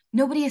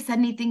 Nobody has said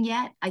anything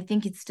yet. I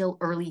think it's still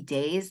early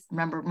days.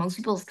 Remember, most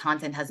people's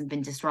content hasn't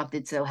been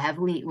disrupted so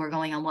heavily. We're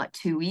going on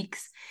 2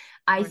 weeks.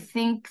 I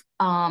think,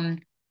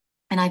 and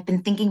I've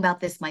been thinking about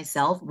this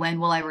myself. When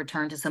will I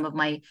return to some of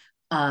my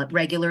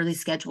regularly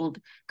scheduled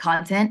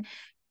content?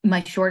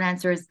 My short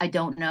answer is I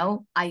don't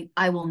know.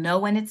 I will know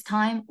when it's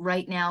time.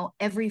 Right now,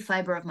 every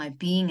fiber of my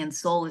being and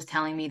soul is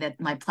telling me that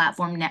my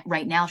platform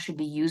right now should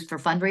be used for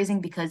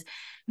fundraising, because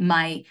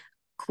my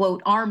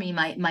quote army,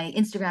 my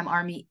Instagram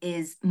army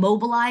is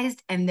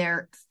mobilized and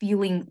they're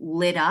feeling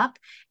lit up.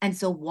 And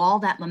so while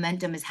that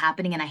momentum is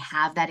happening and I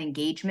have that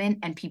engagement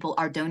and people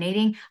are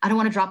donating, I don't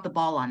want to drop the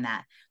ball on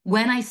that.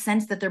 When I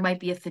sense that there might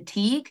be a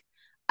fatigue,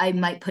 I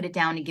might put it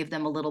down and give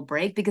them a little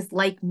break, because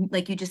like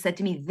you just said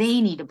to me, they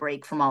need a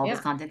break from all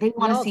this content. They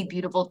want to see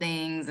beautiful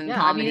things and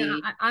comedy. I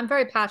mean, I'm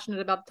very passionate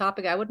about the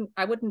topic.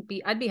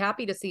 I'd be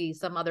happy to see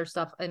some other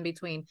stuff in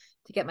between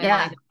to get my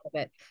mind out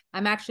of it.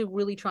 I'm actually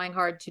really trying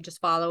hard to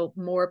just follow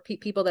more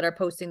people that are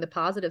posting the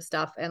positive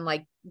stuff and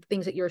like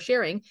things that you're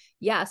sharing.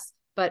 Yes.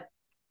 But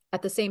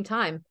at the same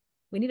time,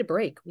 we need a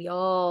break. We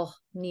all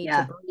need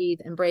to breathe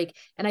and break.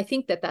 And I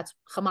think that's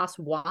Hamas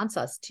wants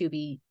us to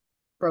be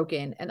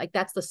broken, and like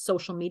that's the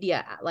social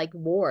media like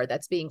war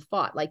that's being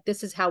fought. Like,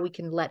 this is how we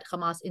can let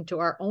Hamas into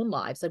our own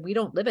lives. Like, we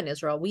don't live in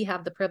Israel. We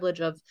have the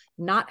privilege of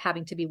not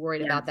having to be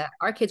worried about that.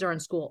 Our kids are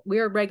in school.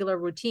 We're a regular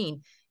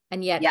routine,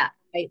 and yet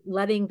by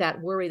letting that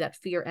worry, that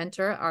fear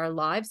enter our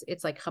lives,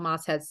 it's like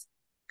Hamas has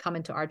come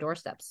into our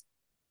doorsteps.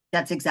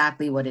 That's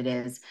exactly what it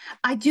is.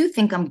 I do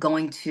think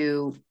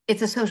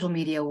it's a social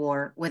media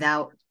war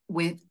without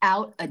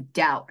a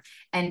doubt.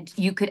 And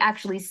you could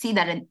actually see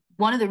that. And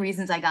one of the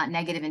reasons I got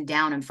negative and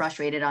down and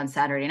frustrated on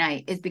Saturday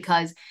night is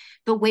because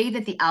the way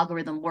that the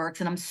algorithm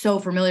works, and I'm so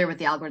familiar with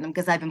the algorithm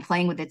because I've been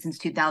playing with it since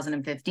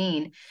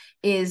 2015,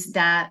 is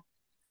that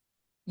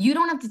You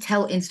don't have to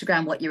tell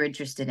Instagram what you're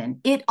interested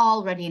in. It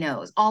already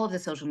knows. All of the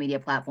social media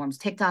platforms,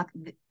 TikTok,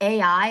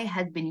 AI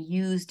has been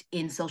used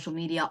in social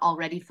media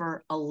already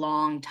for a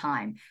long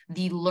time.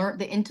 The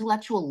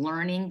intellectual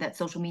learning that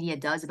social media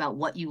does about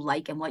what you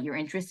like and what you're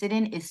interested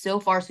in is so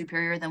far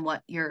superior than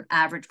what your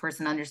average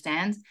person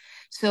understands.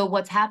 So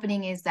what's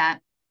happening is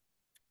that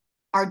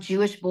our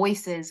Jewish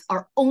voices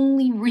are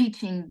only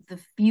reaching the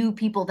few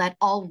people that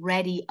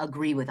already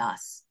agree with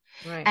us.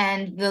 Right.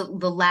 And the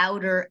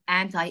louder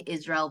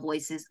anti-Israel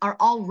voices are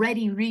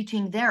already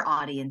reaching their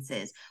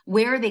audiences.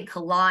 Where they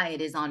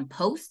collide is on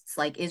posts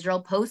like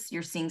Israel posts.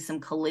 You're seeing some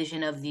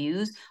collision of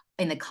views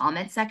in the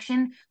comment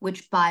section,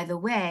 which, by the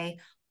way,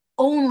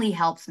 only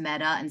helps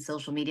Meta and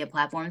social media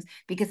platforms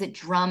because it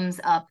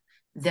drums up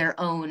their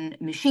own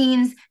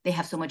machines. They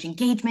have so much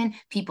engagement.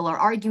 People are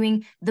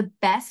arguing. The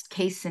best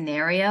case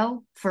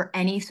scenario for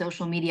any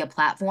social media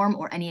platform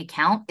or any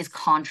account is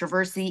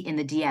controversy in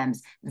the DMs.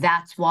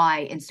 That's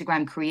why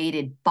Instagram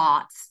created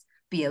bots,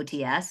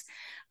 BOTS,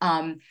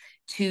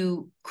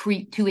 to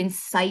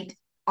incite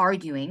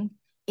arguing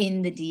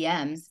in the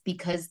DMs,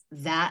 because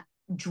that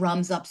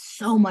drums up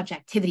so much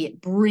activity. It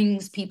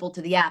brings people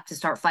to the app to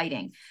start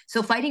fighting.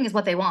 So fighting is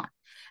what they want.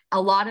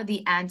 A lot of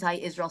the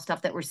anti-Israel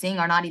stuff that we're seeing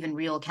are not even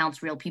real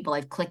accounts, real people.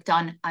 I've clicked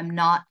on, I'm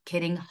not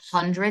kidding,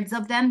 hundreds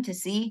of them to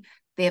see.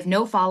 They have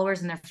no followers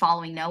and they're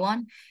following no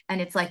one.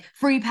 And it's like,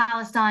 free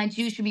Palestine,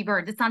 Jews should be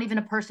burned. It's not even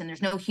a person.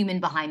 There's no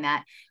human behind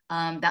that.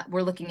 That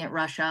we're looking at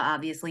Russia,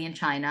 obviously, and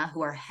China,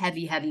 who are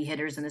heavy, heavy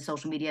hitters in the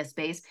social media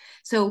space.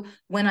 So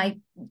when I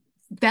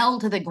fell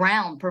to the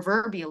ground,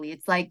 proverbially,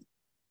 it's like,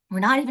 we're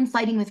not even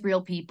fighting with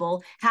real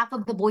people. Half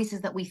of the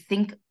voices that we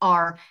think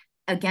are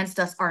against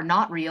us are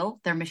not real,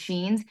 they're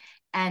machines.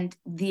 And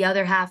the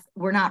other half,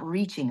 we're not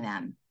reaching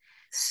them.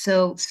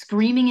 So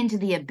screaming into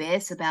the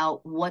abyss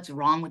about what's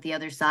wrong with the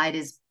other side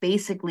is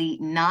basically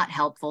not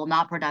helpful,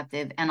 not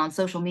productive. And on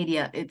social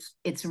media,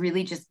 it's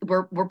really just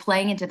we're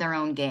playing into their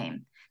own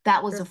game.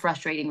 That was Sure. a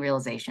frustrating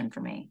realization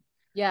for me.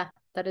 Yeah,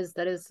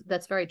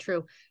 that's very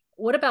true.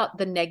 What about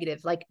the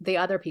negative, like the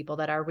other people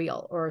that are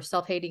real or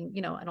self-hating,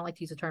 I don't like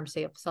to use the term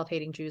say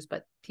self-hating Jews,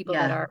 but people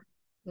that Yeah. are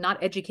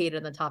not educated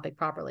on the topic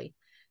properly.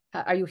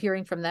 Are you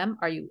hearing from them?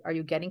 Are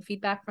you getting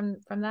feedback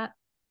from that?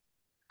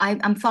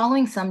 I'm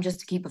following some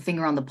just to keep a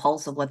finger on the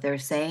pulse of what they're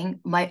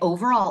saying. My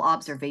overall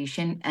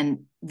observation,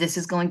 and this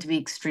is going to be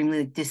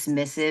extremely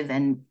dismissive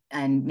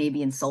and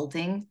maybe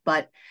insulting,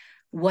 but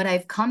what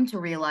I've come to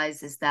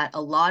realize is that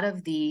a lot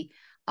of the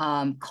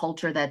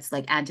culture that's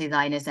like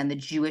anti-Zionist and the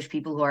Jewish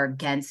people who are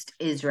against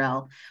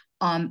Israel,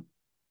 um,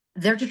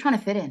 they're just trying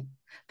to fit in.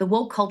 The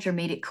woke culture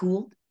made it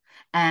cool,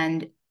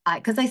 and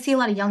because I see a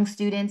lot of young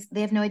students, they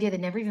have no idea. They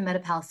never even met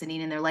a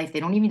Palestinian in their life. They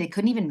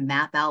couldn't even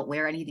map out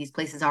where any of these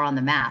places are on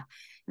the map.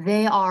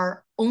 They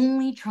are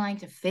only trying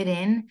to fit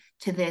in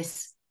to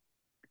this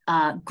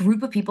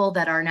group of people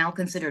that are now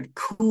considered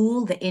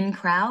cool, the in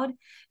crowd,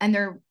 and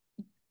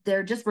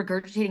they're just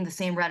regurgitating the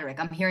same rhetoric.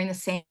 I'm hearing the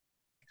same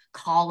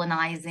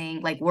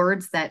colonizing, like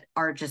words that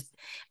are just,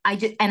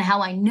 and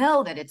how I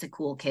know that it's a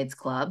cool kids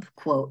club,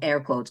 quote, air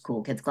quotes,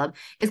 cool kids club,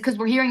 is because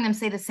we're hearing them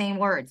say the same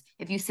words.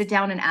 If you sit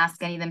down and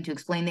ask any of them to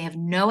explain, they have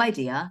no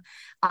idea.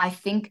 I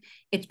think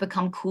it's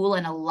become cool,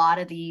 and a lot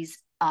of these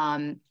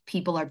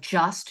people are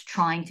just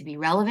trying to be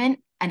relevant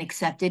and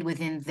accepted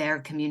within their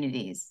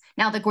communities.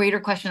 Now, the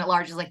greater question at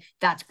large is like,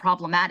 that's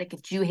problematic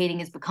if Jew hating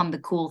has become the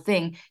cool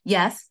thing.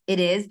 Yes, it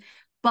is.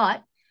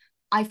 But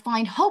I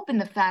find hope in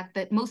the fact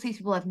that most of these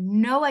people have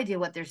no idea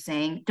what they're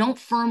saying, don't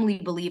firmly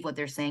believe what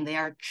they're saying. They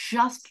are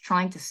just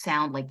trying to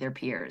sound like their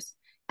peers.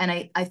 And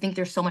I think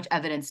there's so much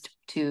evidence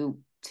to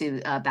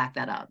back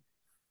that up.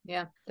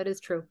 Yeah, that is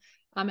true.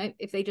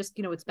 If they just,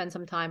 would spend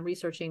some time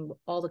researching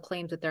all the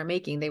claims that they're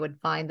making, they would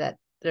find that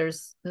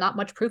there's not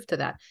much proof to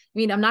that. I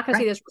mean, I'm not going to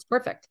say Right. this was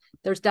perfect.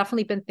 There's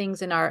definitely been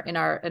things in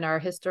our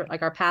history,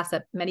 like our past,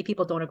 that many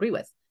people don't agree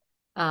with.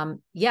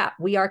 Yeah,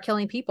 we are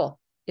killing people.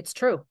 It's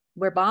true.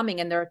 We're bombing,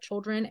 and there are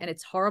children, and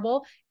it's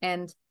horrible.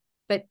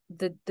 But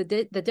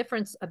the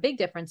difference, a big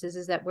difference,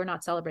 is that we're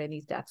not celebrating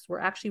these deaths. We're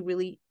actually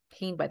really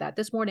pained by that.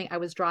 This morning, I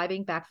was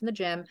driving back from the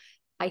gym.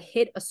 I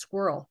hit a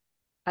squirrel.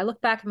 I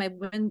looked back in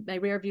my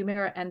rear view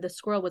mirror, and the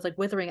squirrel was like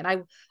withering.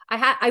 And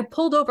I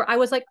pulled over. I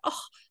was like,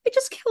 oh, I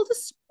just killed a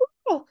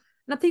squirrel.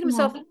 And I'm thinking to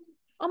myself, Yeah.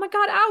 oh my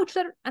God, ouch.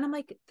 And I'm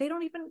like, they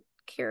don't even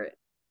care.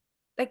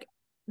 Like,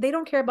 they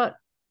don't care about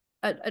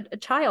a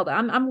child.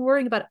 I'm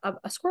worrying about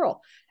a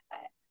squirrel.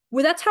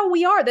 Well, that's how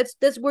we are.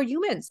 That's we're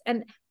humans.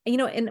 And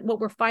what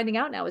we're finding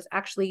out now is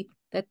actually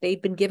that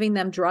they've been giving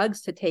them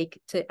drugs to take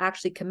to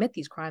actually commit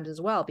these crimes as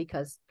well.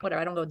 Because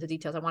whatever, I don't go into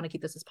details. I want to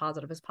keep this as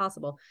positive as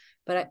possible.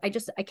 But I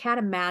can't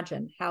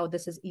imagine how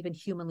this is even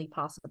humanly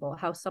possible.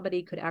 How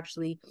somebody could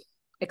actually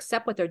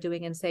accept what they're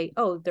doing and say,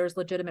 oh, there's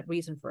legitimate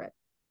reason for it.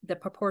 The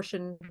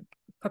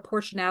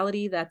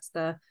proportionality, that's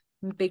the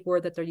big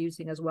word that they're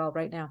using as well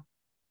right now.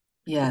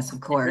 Yes, of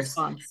course.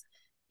 Response.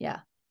 Yeah.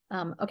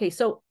 Okay,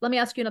 so let me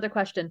ask you another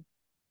question.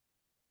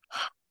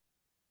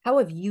 How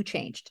have you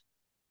changed?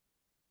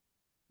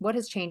 What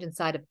has changed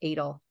inside of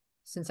Adel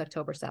since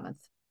October 7th?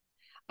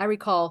 I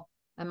recall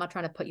I'm not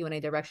trying to put you in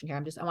any direction here.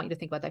 I want you to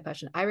think about that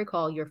question. I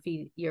recall your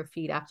feed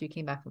after you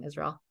came back from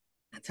Israel.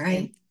 That's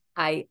right.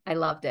 I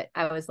loved it.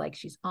 I was like,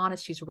 she's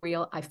honest, she's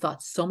real. I've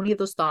thought so many of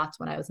those thoughts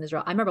when I was in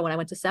Israel. I remember when I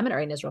went to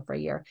seminary in Israel for a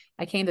year,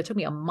 it took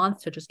me a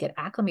month to just get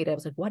acclimated. I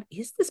was like, what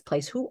is this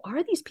place? Who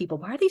are these people?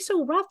 Why are they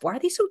so rough? Why are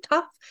they so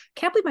tough?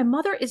 Can't believe my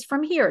mother is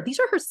from here. These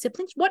are her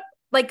siblings. What?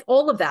 Like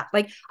all of that.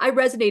 Like I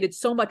resonated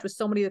so much with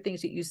so many of the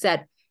things that you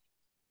said.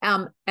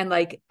 And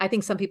like, I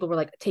think some people were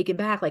like taken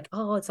back, like,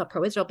 oh, it's not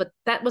pro-Israel, but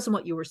that wasn't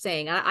what you were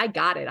saying. I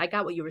got it. I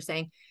got what you were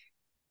saying.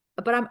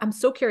 But I'm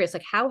so curious,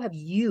 like, how have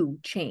you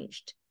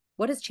changed?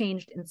 What has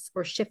changed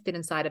or shifted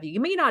inside of you? You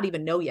may not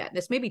even know yet.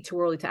 This may be too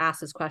early to ask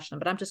this question,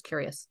 but I'm just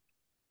curious.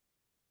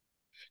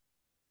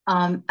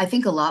 I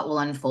think a lot will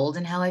unfold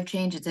in how I've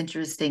changed. It's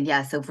interesting.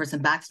 Yeah. So for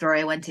some backstory,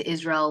 I went to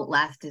Israel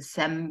last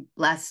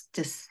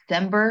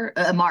December,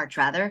 March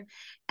rather,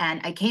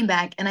 and I came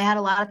back and I had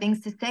a lot of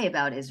things to say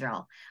about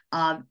Israel.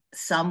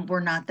 Some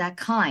were not that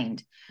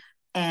kind.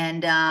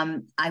 And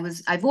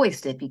I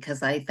voiced it because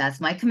that's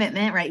my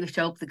commitment, right? We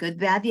show up the good,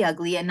 bad, the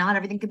ugly, and not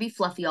everything could be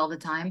fluffy all the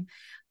time.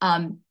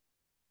 Um,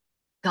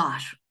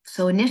 gosh,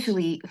 so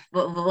initially,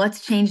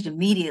 what's changed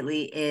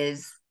immediately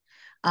is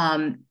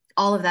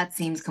all of that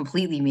seems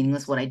completely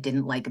meaningless. What I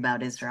didn't like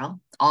about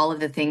Israel, all of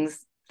the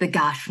things, the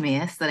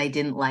gashmias that I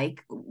didn't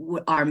like,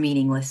 are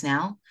meaningless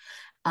now.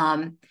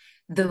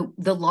 The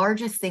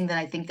largest thing that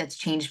I think that's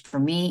changed for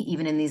me,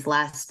 even in these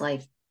last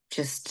like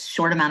just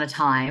short amount of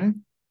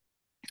time,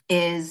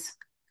 is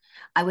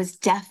I was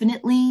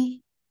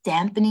definitely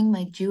dampening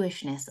my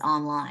Jewishness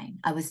online.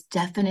 I was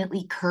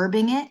definitely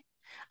curbing it.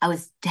 I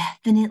was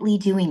definitely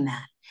doing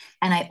that.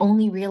 And I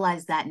only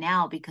realized that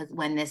now because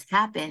when this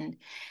happened,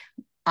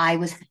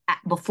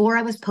 before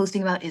I was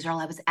posting about Israel,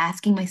 I was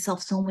asking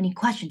myself so many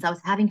questions. I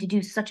was having to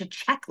do such a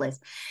checklist.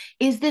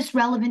 Is this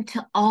relevant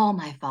to all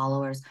my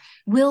followers?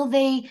 Will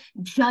they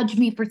judge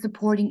me for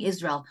supporting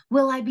Israel?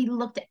 Will I be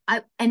looked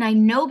at? And I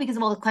know because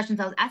of all the questions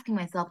I was asking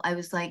myself, I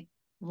was like,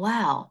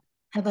 wow,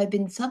 have I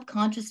been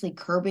subconsciously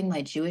curbing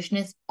my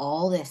Jewishness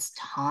all this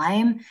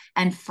time?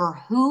 And for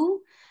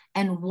who?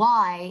 And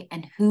why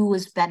and who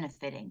was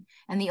benefiting?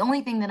 And the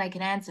only thing that I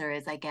can answer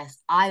is, I guess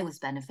I was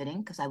benefiting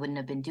because I wouldn't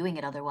have been doing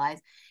it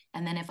otherwise.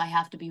 And then if I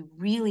have to be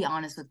really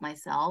honest with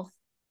myself,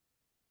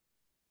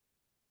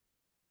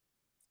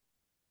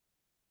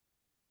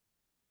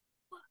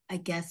 I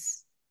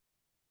guess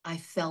I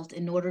felt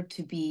in order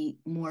to be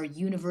more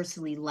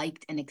universally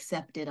liked and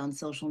accepted on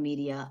social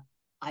media,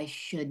 I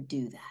should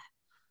do that.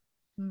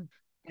 Hmm.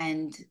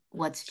 And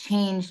what's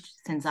changed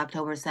since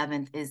October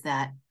 7th is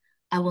that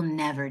I will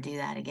never do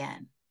that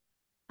again.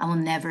 I will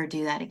never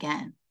do that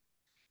again.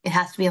 It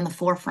has to be on the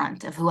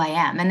forefront of who I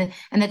am. And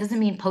that doesn't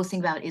mean posting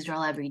about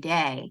Israel every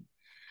day,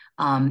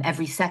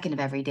 every second of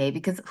every day,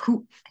 because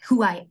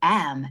who I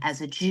am as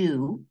a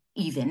Jew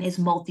even is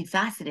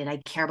multifaceted. I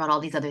care about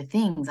all these other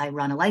things. I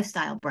run a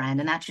lifestyle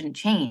brand, and that shouldn't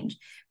change.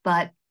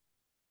 But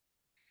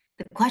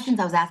the questions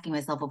I was asking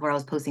myself before I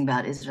was posting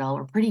about Israel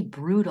were pretty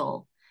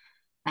brutal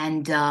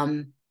and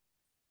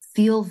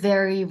feel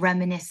very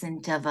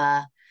reminiscent of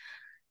a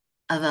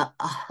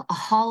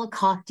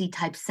Holocausty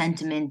type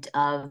sentiment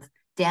of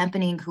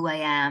dampening who I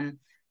am,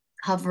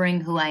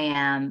 covering who I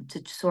am,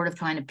 to sort of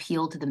trying to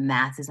appeal to the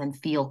masses and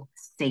feel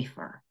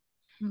safer.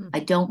 Hmm. I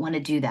don't want to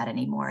do that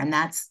anymore. And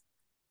that's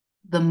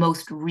the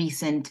most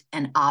recent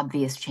and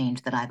obvious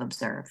change that I've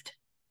observed.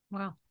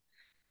 Wow.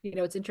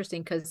 It's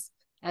interesting because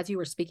as you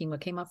were speaking,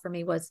 what came up for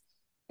me was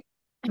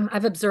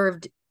I've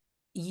observed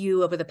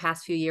you over the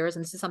past few years,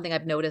 and this is something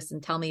I've noticed,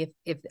 and tell me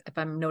if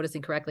I'm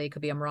noticing correctly, it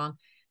could be I'm wrong.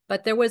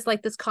 But there was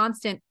like this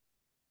constant,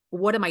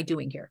 what am I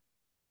doing here?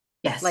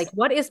 Yes. Like,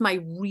 what is my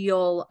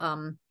real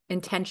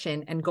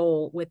intention and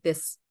goal with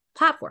this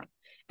platform?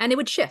 And it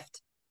would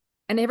shift.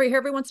 And every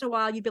once in a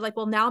while, you'd be like,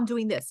 well, now I'm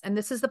doing this, and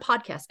this is the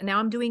podcast, and now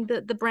I'm doing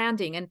the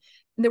branding. And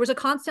there was a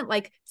constant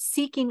like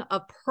seeking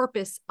of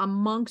purpose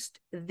amongst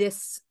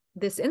this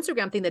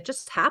Instagram thing that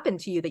just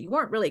happened to you that you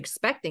weren't really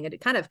expecting. And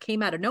it kind of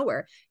came out of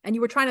nowhere. And you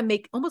were trying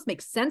to almost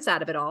make sense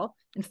out of it all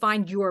and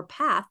find your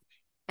path.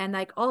 And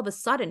like all of a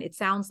sudden, it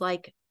sounds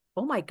like,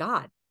 oh my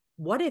God,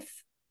 what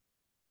if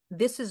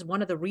this is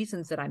one of the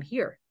reasons that I'm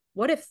here?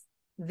 What if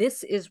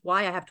this is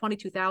why I have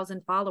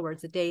 22,000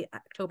 followers the day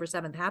October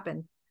 7th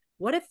happened?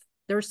 What if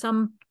there's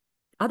some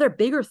other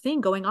bigger thing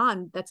going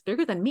on that's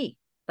bigger than me?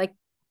 Like,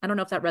 I don't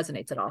know if that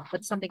resonates at all,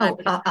 but something.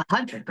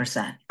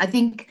 100%. I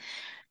think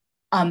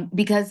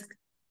because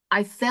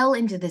I fell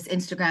into this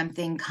Instagram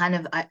thing kind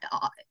of,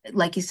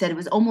 like you said, it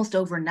was almost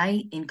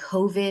overnight in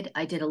COVID.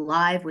 I did a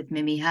live with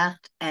Mimi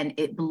Hecht and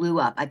it blew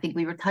up. I think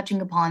we were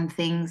touching upon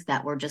things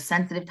that were just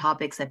sensitive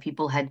topics that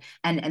people had,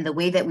 and the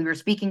way that we were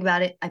speaking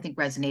about it, I think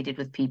resonated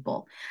with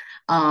people.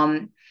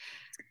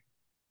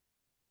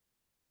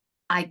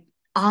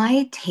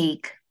 I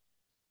take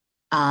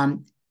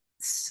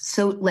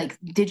so like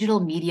digital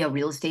media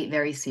real estate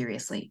very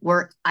seriously,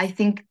 where I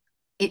think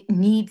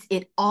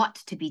it ought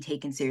to be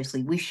taken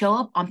seriously. We show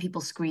up on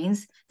people's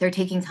screens. They're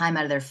taking time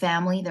out of their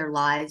family, their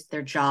lives,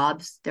 their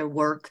jobs, their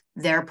work,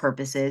 their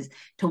purposes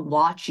to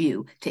watch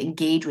you, to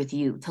engage with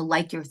you, to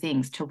like your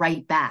things, to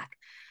write back.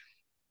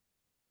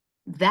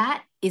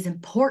 That is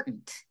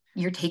important.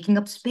 You're taking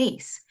up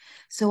space.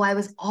 So I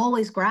was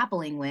always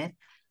grappling with,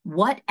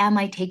 what am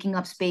I taking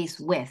up space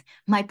with?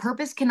 My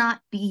purpose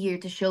cannot be here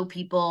to show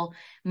people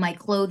my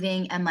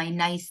clothing and my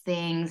nice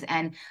things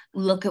and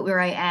look at where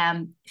I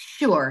am.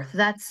 Sure,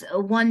 that's a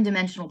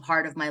one-dimensional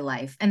part of my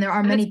life. And there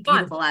are And it's many fun.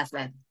 beautiful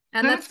aspects.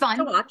 And And it's that's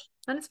to fun. watch.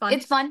 And it's fun.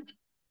 It's fun.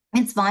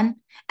 It's fun.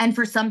 And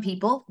for some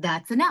people,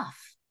 that's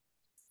enough.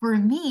 For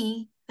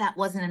me, that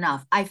wasn't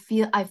enough. I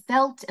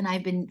felt, and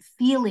I've been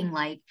feeling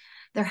like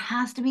there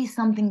has to be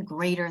something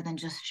greater than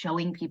just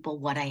showing people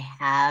what I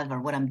have or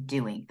what I'm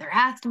doing. There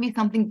has to be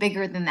something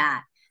bigger than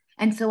that.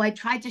 And so I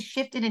tried to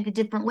shift it into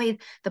different ways.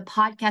 The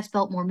podcast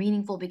felt more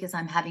meaningful because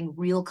I'm having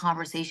real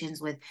conversations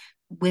with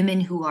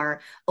women who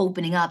are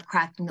opening up,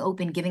 cracking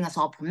open, giving us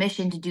all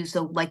permission to do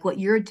so, like what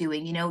you're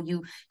doing. You know,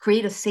 you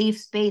create a safe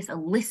space, a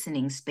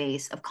listening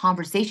space of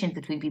conversations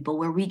between people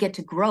where we get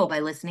to grow by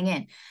listening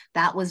in.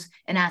 That was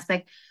an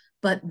aspect.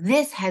 But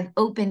this has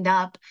opened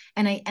up,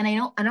 and I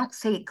don't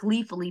say it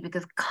gleefully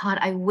because God,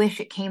 I wish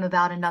it came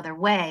about another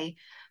way.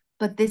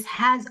 But this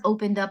has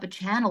opened up a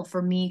channel for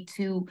me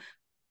to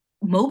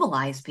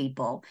mobilize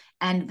people.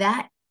 And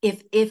that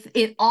if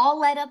it all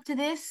led up to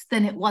this,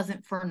 then it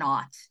wasn't for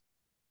naught.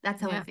 That's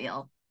how I Yeah,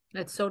 feel.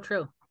 it's so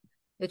true.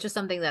 It's just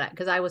something that,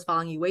 because I was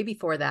following you way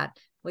before that,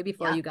 way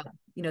before Yeah. you got,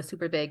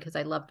 super big, because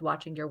I loved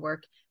watching your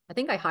work. I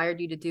think I hired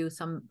you to do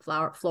some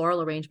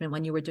floral arrangement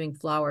when you were doing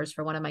flowers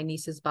for one of my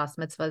niece's bas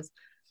mitzvahs.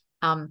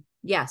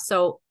 Yeah,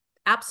 so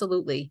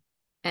absolutely.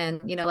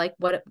 And like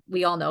what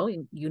we all know,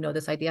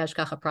 this idea,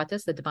 Hashgacha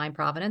Pratis, the divine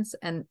providence,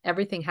 and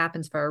everything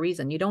happens for a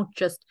reason.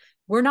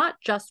 We're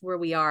not just where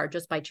we are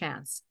just by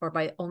chance or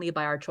only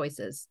by our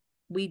choices.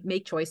 We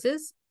make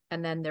choices,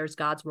 and then there's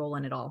God's role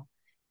in it all.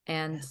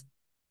 And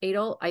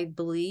Adele, I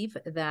believe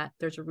that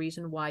there's a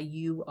reason why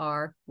you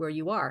are where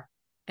you are,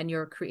 and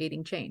you're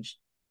creating change.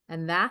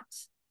 And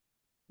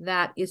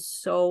that is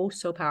so,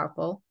 so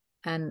powerful.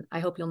 And I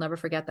hope you'll never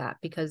forget that,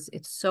 because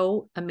it's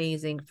so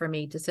amazing for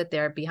me to sit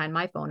there behind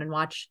my phone and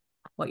watch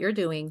what you're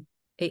doing.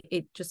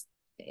 It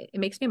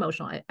makes me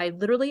emotional. I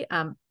literally,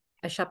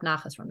 I shep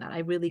nachas from that. I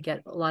really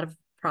get a lot of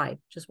pride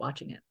just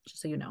watching it,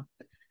 just so you know.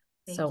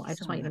 Thank So you I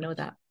just so want you to know much.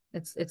 that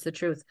it's the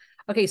truth.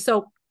 Okay.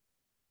 So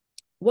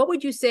what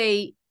would you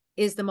say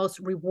is the most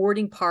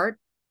rewarding part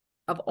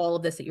of all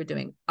of this that you're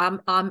doing?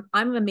 I'm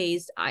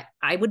amazed.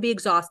 I would be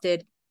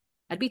exhausted.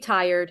 I'd be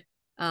tired.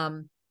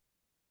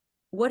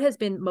 What has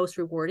been most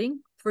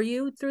rewarding for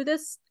you through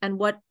this, and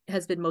what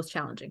has been most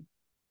challenging?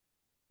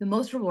 The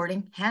most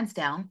rewarding, hands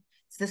down,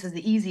 so this is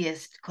the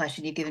easiest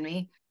question you've given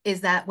me,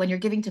 is that when you're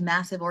giving to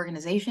massive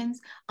organizations,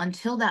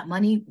 until that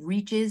money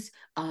reaches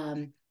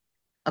a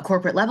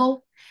corporate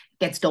level,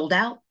 gets doled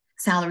out,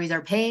 salaries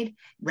are paid,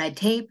 red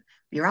tape,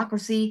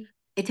 bureaucracy,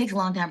 it takes a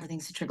long time for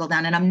things to trickle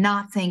down. And I'm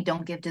not saying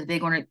don't give to the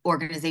big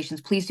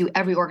organizations. Please do.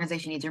 Every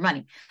organization needs your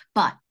money.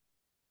 But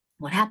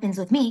what happens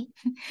with me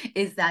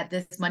is that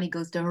this money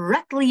goes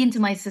directly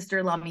into my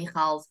sister-in-law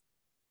Michal's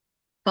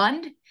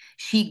fund.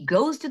 She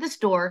goes to the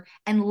store,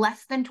 and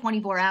less than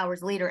 24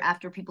 hours later,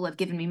 after people have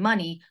given me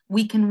money,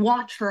 we can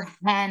watch her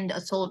hand a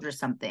soldier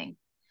something.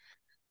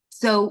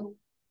 So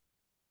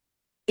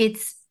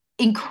it's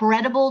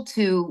incredible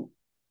to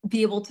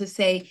be able to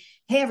say,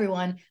 hey,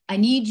 everyone, I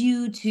need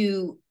you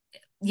to,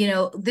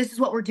 this is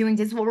what we're doing.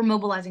 This is what we're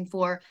mobilizing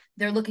for.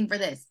 They're looking for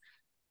this.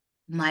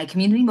 My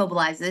community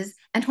mobilizes,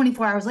 and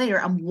 24 hours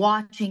later, I'm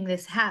watching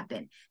this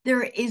happen.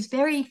 There is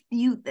very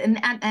few, and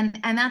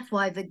that's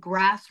why the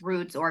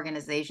grassroots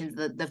organizations,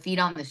 the feet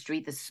on the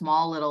street, the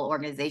small little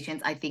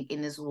organizations, I think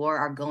in this war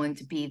are going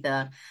to be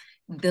the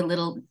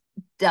little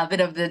David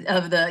of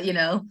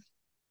the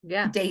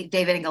Yeah.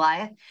 David and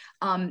Goliath.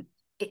 I'm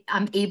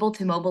able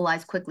to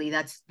mobilize quickly.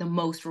 That's the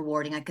most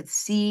rewarding. I could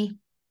see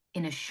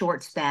in a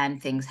short span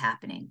things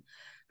happening.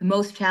 The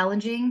most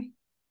challenging,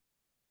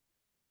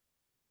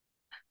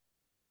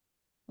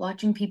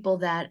 watching people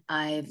that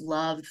I've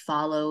loved,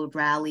 followed,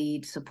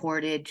 rallied,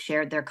 supported,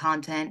 shared their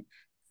content,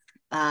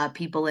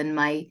 people in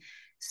my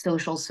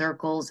social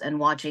circles, and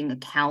watching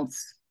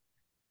accounts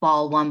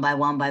fall one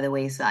by the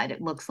wayside.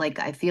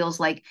 It feels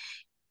like,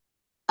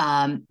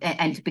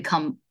 and to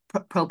become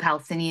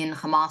pro-Palestinian,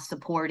 Hamas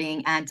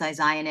supporting,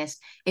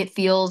 anti-Zionist. It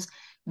feels,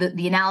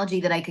 the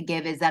analogy that I could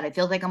give is that it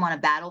feels like I'm on a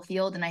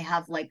battlefield, and I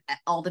have like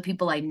all the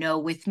people I know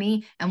with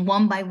me, and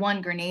one by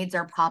one grenades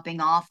are popping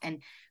off,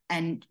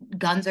 and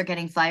guns are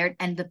getting fired,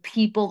 and the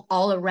people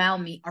all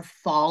around me are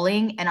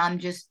falling, and I'm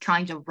just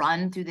trying to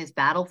run through this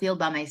battlefield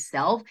by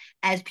myself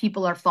as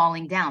people are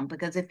falling down.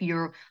 Because if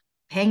you're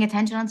paying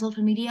attention on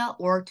social media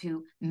or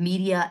to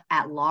media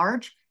at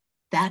large,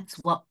 that's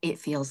what it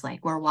feels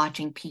like. We're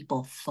watching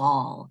people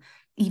fall.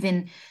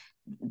 Even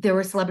there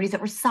were celebrities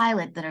that were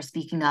silent that are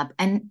speaking up,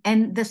 and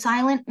the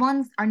silent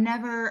ones are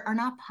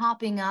not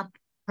popping up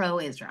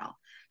pro-Israel.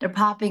 They're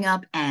popping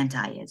up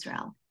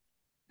anti-Israel.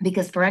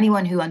 because for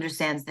anyone who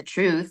understands the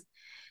truth,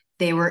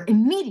 they were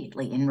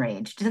immediately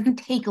enraged. It doesn't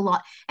take a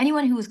lot.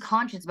 Anyone who was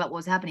conscious about what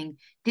was happening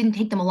didn't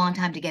take them a long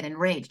time to get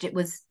enraged. It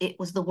was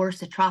the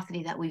worst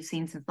atrocity that we've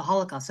seen since the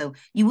Holocaust. So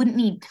you wouldn't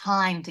need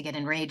time to get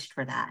enraged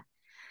for that.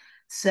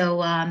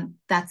 So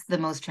that's the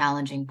most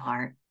challenging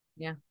part.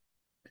 Yeah,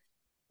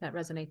 that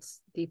resonates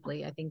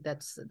deeply. I think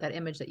that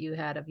image that you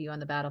had of you on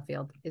the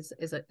battlefield is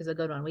a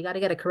good one. We got to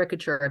get a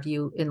caricature of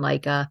you in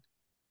like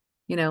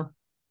you know,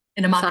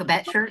 In a some,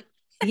 Macbeth shirt.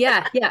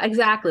 yeah,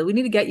 exactly. We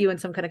need to get you in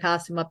some kind of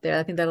costume up there.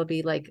 I think that'll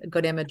be like a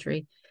good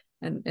imagery,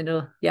 and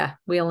it'll, yeah,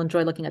 we'll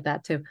enjoy looking at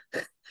that too.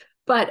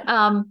 But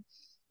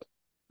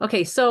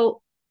okay,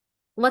 so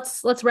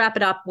let's wrap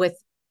it up with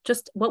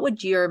just what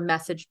would your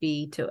message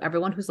be to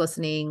everyone who's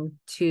listening,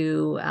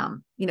 to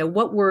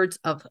what words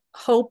of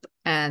hope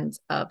and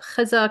of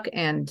chizuk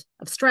and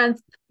of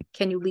strength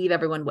can you leave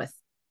everyone with?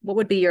 What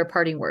would be your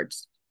parting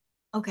words?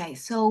 Okay,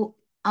 so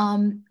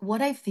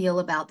what I feel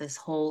about this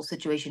whole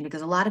situation,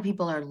 because a lot of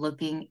people are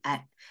looking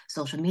at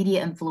social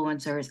media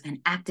influencers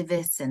and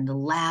activists and the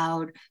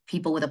loud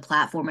people with a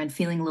platform and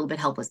feeling a little bit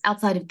helpless.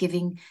 Outside of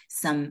giving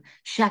some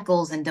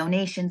shekels and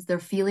donations, they're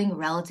feeling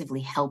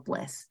relatively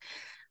helpless.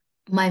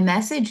 My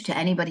message to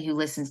anybody who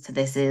listens to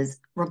this is,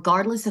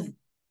 regardless of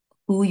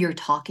who you're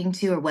talking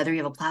to or whether you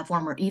have a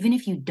platform, or even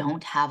if you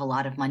don't have a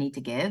lot of money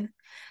to give,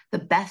 the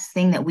best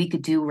thing that we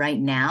could do right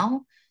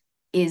now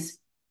is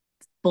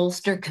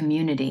bolster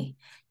community,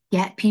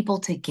 get people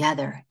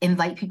together,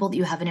 invite people that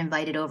you haven't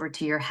invited over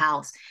to your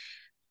house.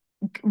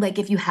 Like,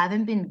 if you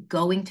haven't been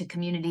going to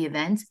community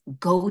events,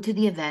 go to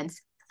the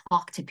events,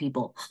 talk to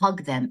people,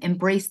 hug them,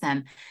 embrace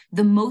them.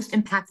 The most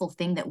impactful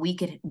thing that we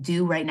could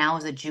do right now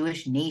as a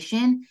Jewish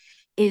nation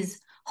is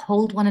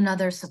hold one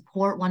another,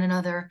 support one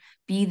another,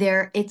 be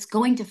there. It's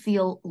going to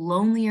feel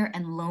lonelier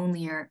and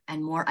lonelier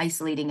and more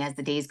isolating as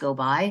the days go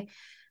by.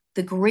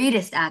 The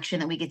greatest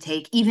action that we could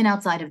take, even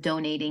outside of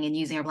donating and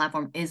using our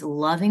platform, is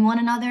loving one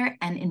another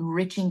and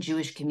enriching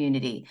Jewish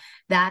community.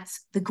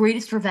 That's the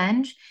greatest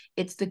revenge.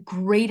 It's the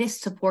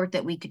greatest support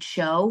that we could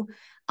show.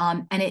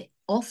 And it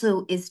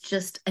also is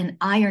just an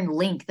iron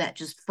link that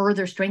just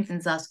further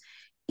strengthens us.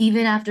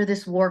 Even after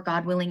this war,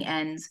 God willing,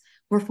 ends,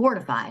 we're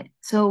fortified.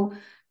 So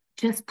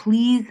just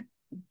please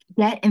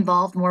get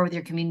involved more with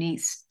your community.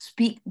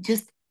 Speak,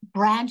 just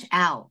branch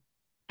out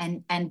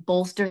and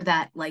bolster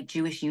that like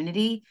Jewish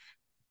unity.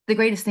 The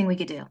greatest thing we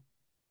could do.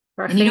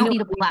 And you don't Barcheinu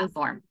need a Avinu-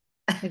 platform.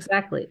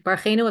 exactly.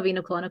 Barcheinu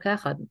Avinu Kolonu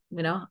Kechad.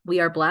 We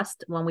are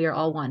blessed when we are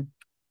all one.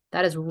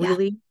 That is Yeah.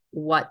 really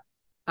what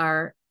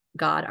our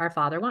God, our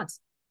Father wants.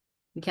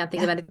 We can't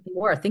think of Yeah. anything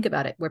more. Think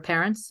about it. We're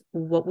parents.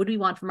 What would we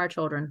want from our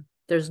children?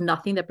 There's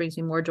nothing that brings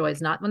me more joy.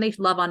 It's not when they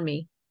love on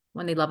me,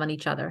 when they love on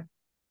each other.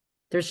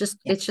 Yeah.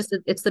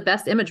 It's the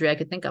best imagery I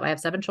could think of. I have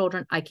 7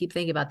 children. I keep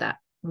thinking about that.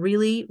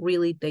 Really,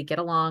 really, they get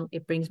along.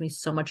 It brings me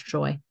so much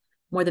joy,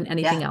 more than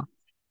anything Yeah. else.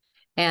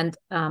 And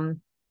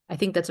I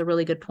think that's a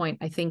really good point.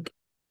 I think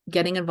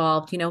getting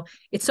involved,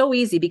 it's so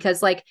easy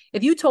because, like,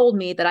 if you told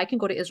me that I can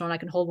go to Israel and I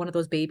can hold one of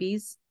those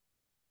babies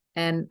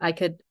and I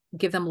could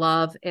give them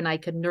love and I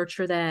could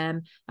nurture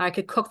them, I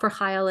could cook for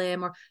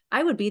Chayalim, or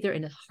I would be there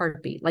in a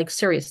heartbeat, like,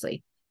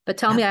 seriously. But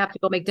tell me Yeah. I have to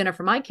go make dinner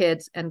for my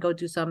kids and go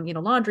do some,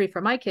 laundry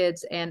for my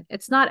kids. And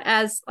it's not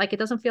as, like, it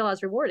doesn't feel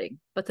as rewarding.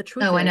 But the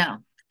truth Oh, I is, know.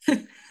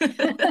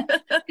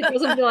 it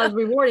doesn't feel as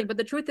rewarding, but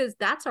the truth is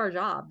that's our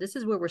job. This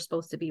is where we're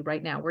supposed to be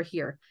right now. We're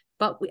here,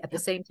 but at the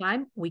same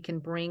time, we can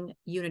bring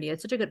unity.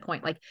 It's such a good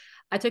point. Like,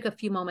 I took a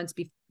few moments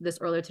this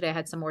earlier today. I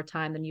had some more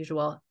time than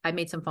usual. I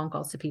made some phone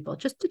calls to people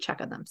just to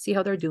check on them, see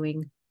how they're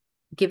doing,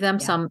 give them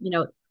Yeah. some,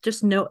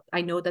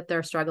 I know that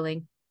they're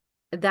struggling.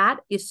 That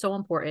is so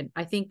important.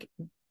 I think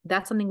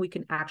that's something we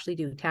can actually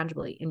do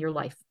tangibly in your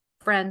life.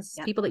 Friends,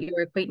 Yeah. people that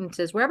you're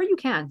acquaintances, wherever you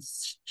can,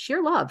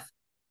 share love.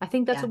 I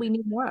think that's Yeah. what we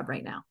need more of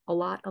right now. A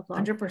lot of love.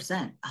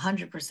 100%.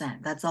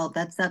 100%. That's all.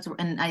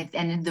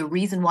 And the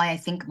reason why I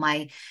think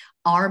my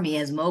army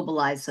has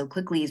mobilized so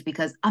quickly is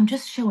because I'm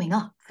just showing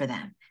up for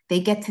them. They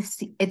get to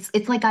see, it's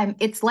like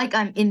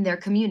I'm in their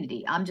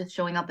community. I'm just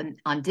showing up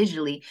on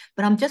digitally,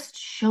 but I'm just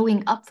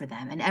showing up for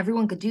them. And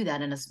everyone could do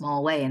that in a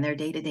small way in their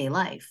day-to-day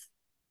life.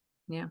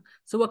 Yeah.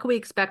 So what can we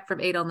expect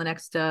from Adele in the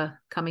next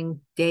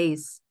coming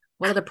days?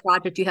 What other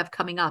project do you have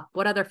coming up?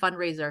 What other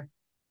fundraiser?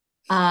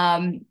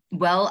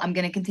 Well, I'm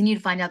going to continue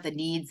to find out the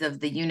needs of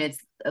the units.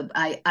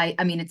 I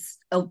mean, it's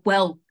a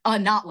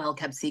not well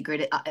kept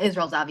secret.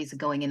 Israel's obviously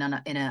going in on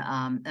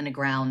a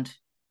ground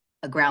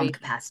Invasion.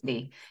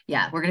 capacity.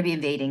 Yeah, we're going to be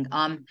invading.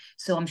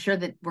 So I'm sure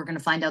that we're going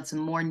to find out some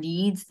more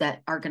needs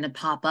that are going to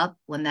pop up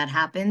when that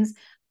happens.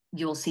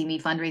 You'll see me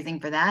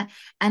fundraising for that.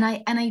 And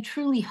I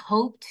truly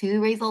hope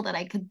too, Rachel, that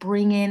I could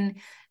bring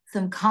in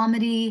some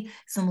comedy,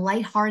 some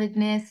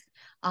lightheartedness.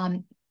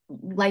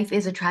 Life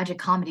is a tragic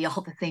comedy all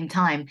at the same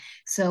time.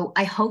 So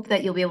I hope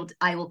that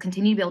I will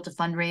continue to be able to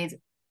fundraise,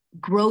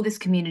 grow this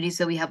community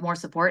so we have more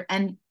support,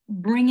 and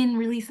bring in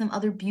really some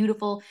other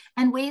beautiful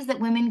and ways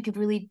that women could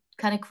really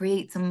kind of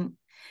create some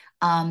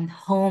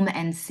home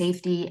and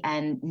safety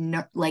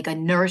and like a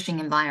nourishing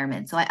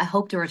environment. So I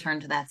hope to return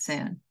to that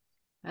soon.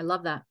 I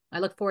love that. I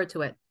look forward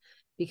to it.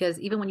 because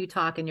even when you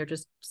talk and you're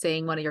just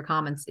saying one of your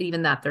comments,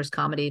 even that there's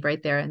comedy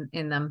right there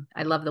in them.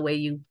 I love the way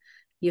you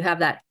have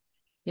that,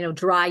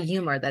 dry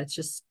humor that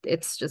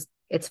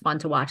it's fun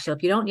to watch. So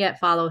if you don't yet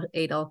follow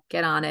Adele,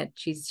 get on it.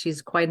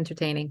 She's quite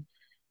entertaining.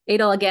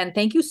 Adele, again,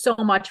 thank you so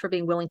much for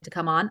being willing to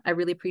come on. I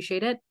really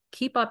appreciate it.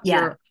 Keep up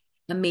Yeah. your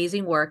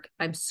amazing work.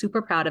 I'm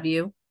super proud of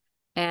you.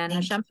 And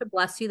Thank you. Hashem should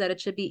bless you that it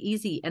should be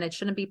easy and it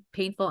shouldn't be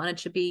painful, and it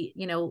should be,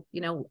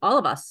 all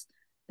of us,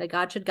 that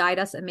God should guide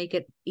us and make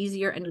it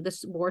easier, and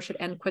this war should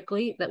end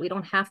quickly, that we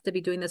don't have to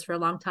be doing this for a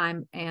long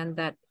time, and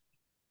that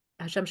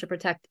Hashem should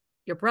protect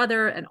your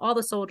brother and all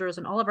the soldiers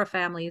and all of our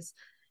families.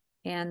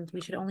 And we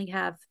should only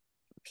have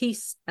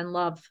peace and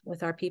love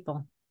with our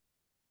people.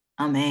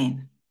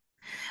 Amen.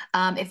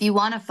 If you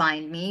want to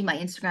find me, my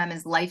Instagram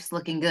is Life's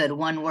Looking Good,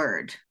 one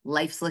word,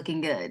 Life's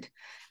Looking Good,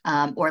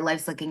 or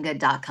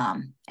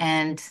life'slooking.good.com.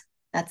 And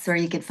that's where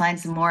you can find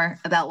some more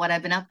about what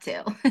I've been up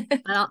to.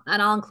 And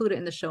I'll include it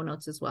in the show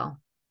notes as well.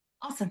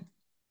 Awesome.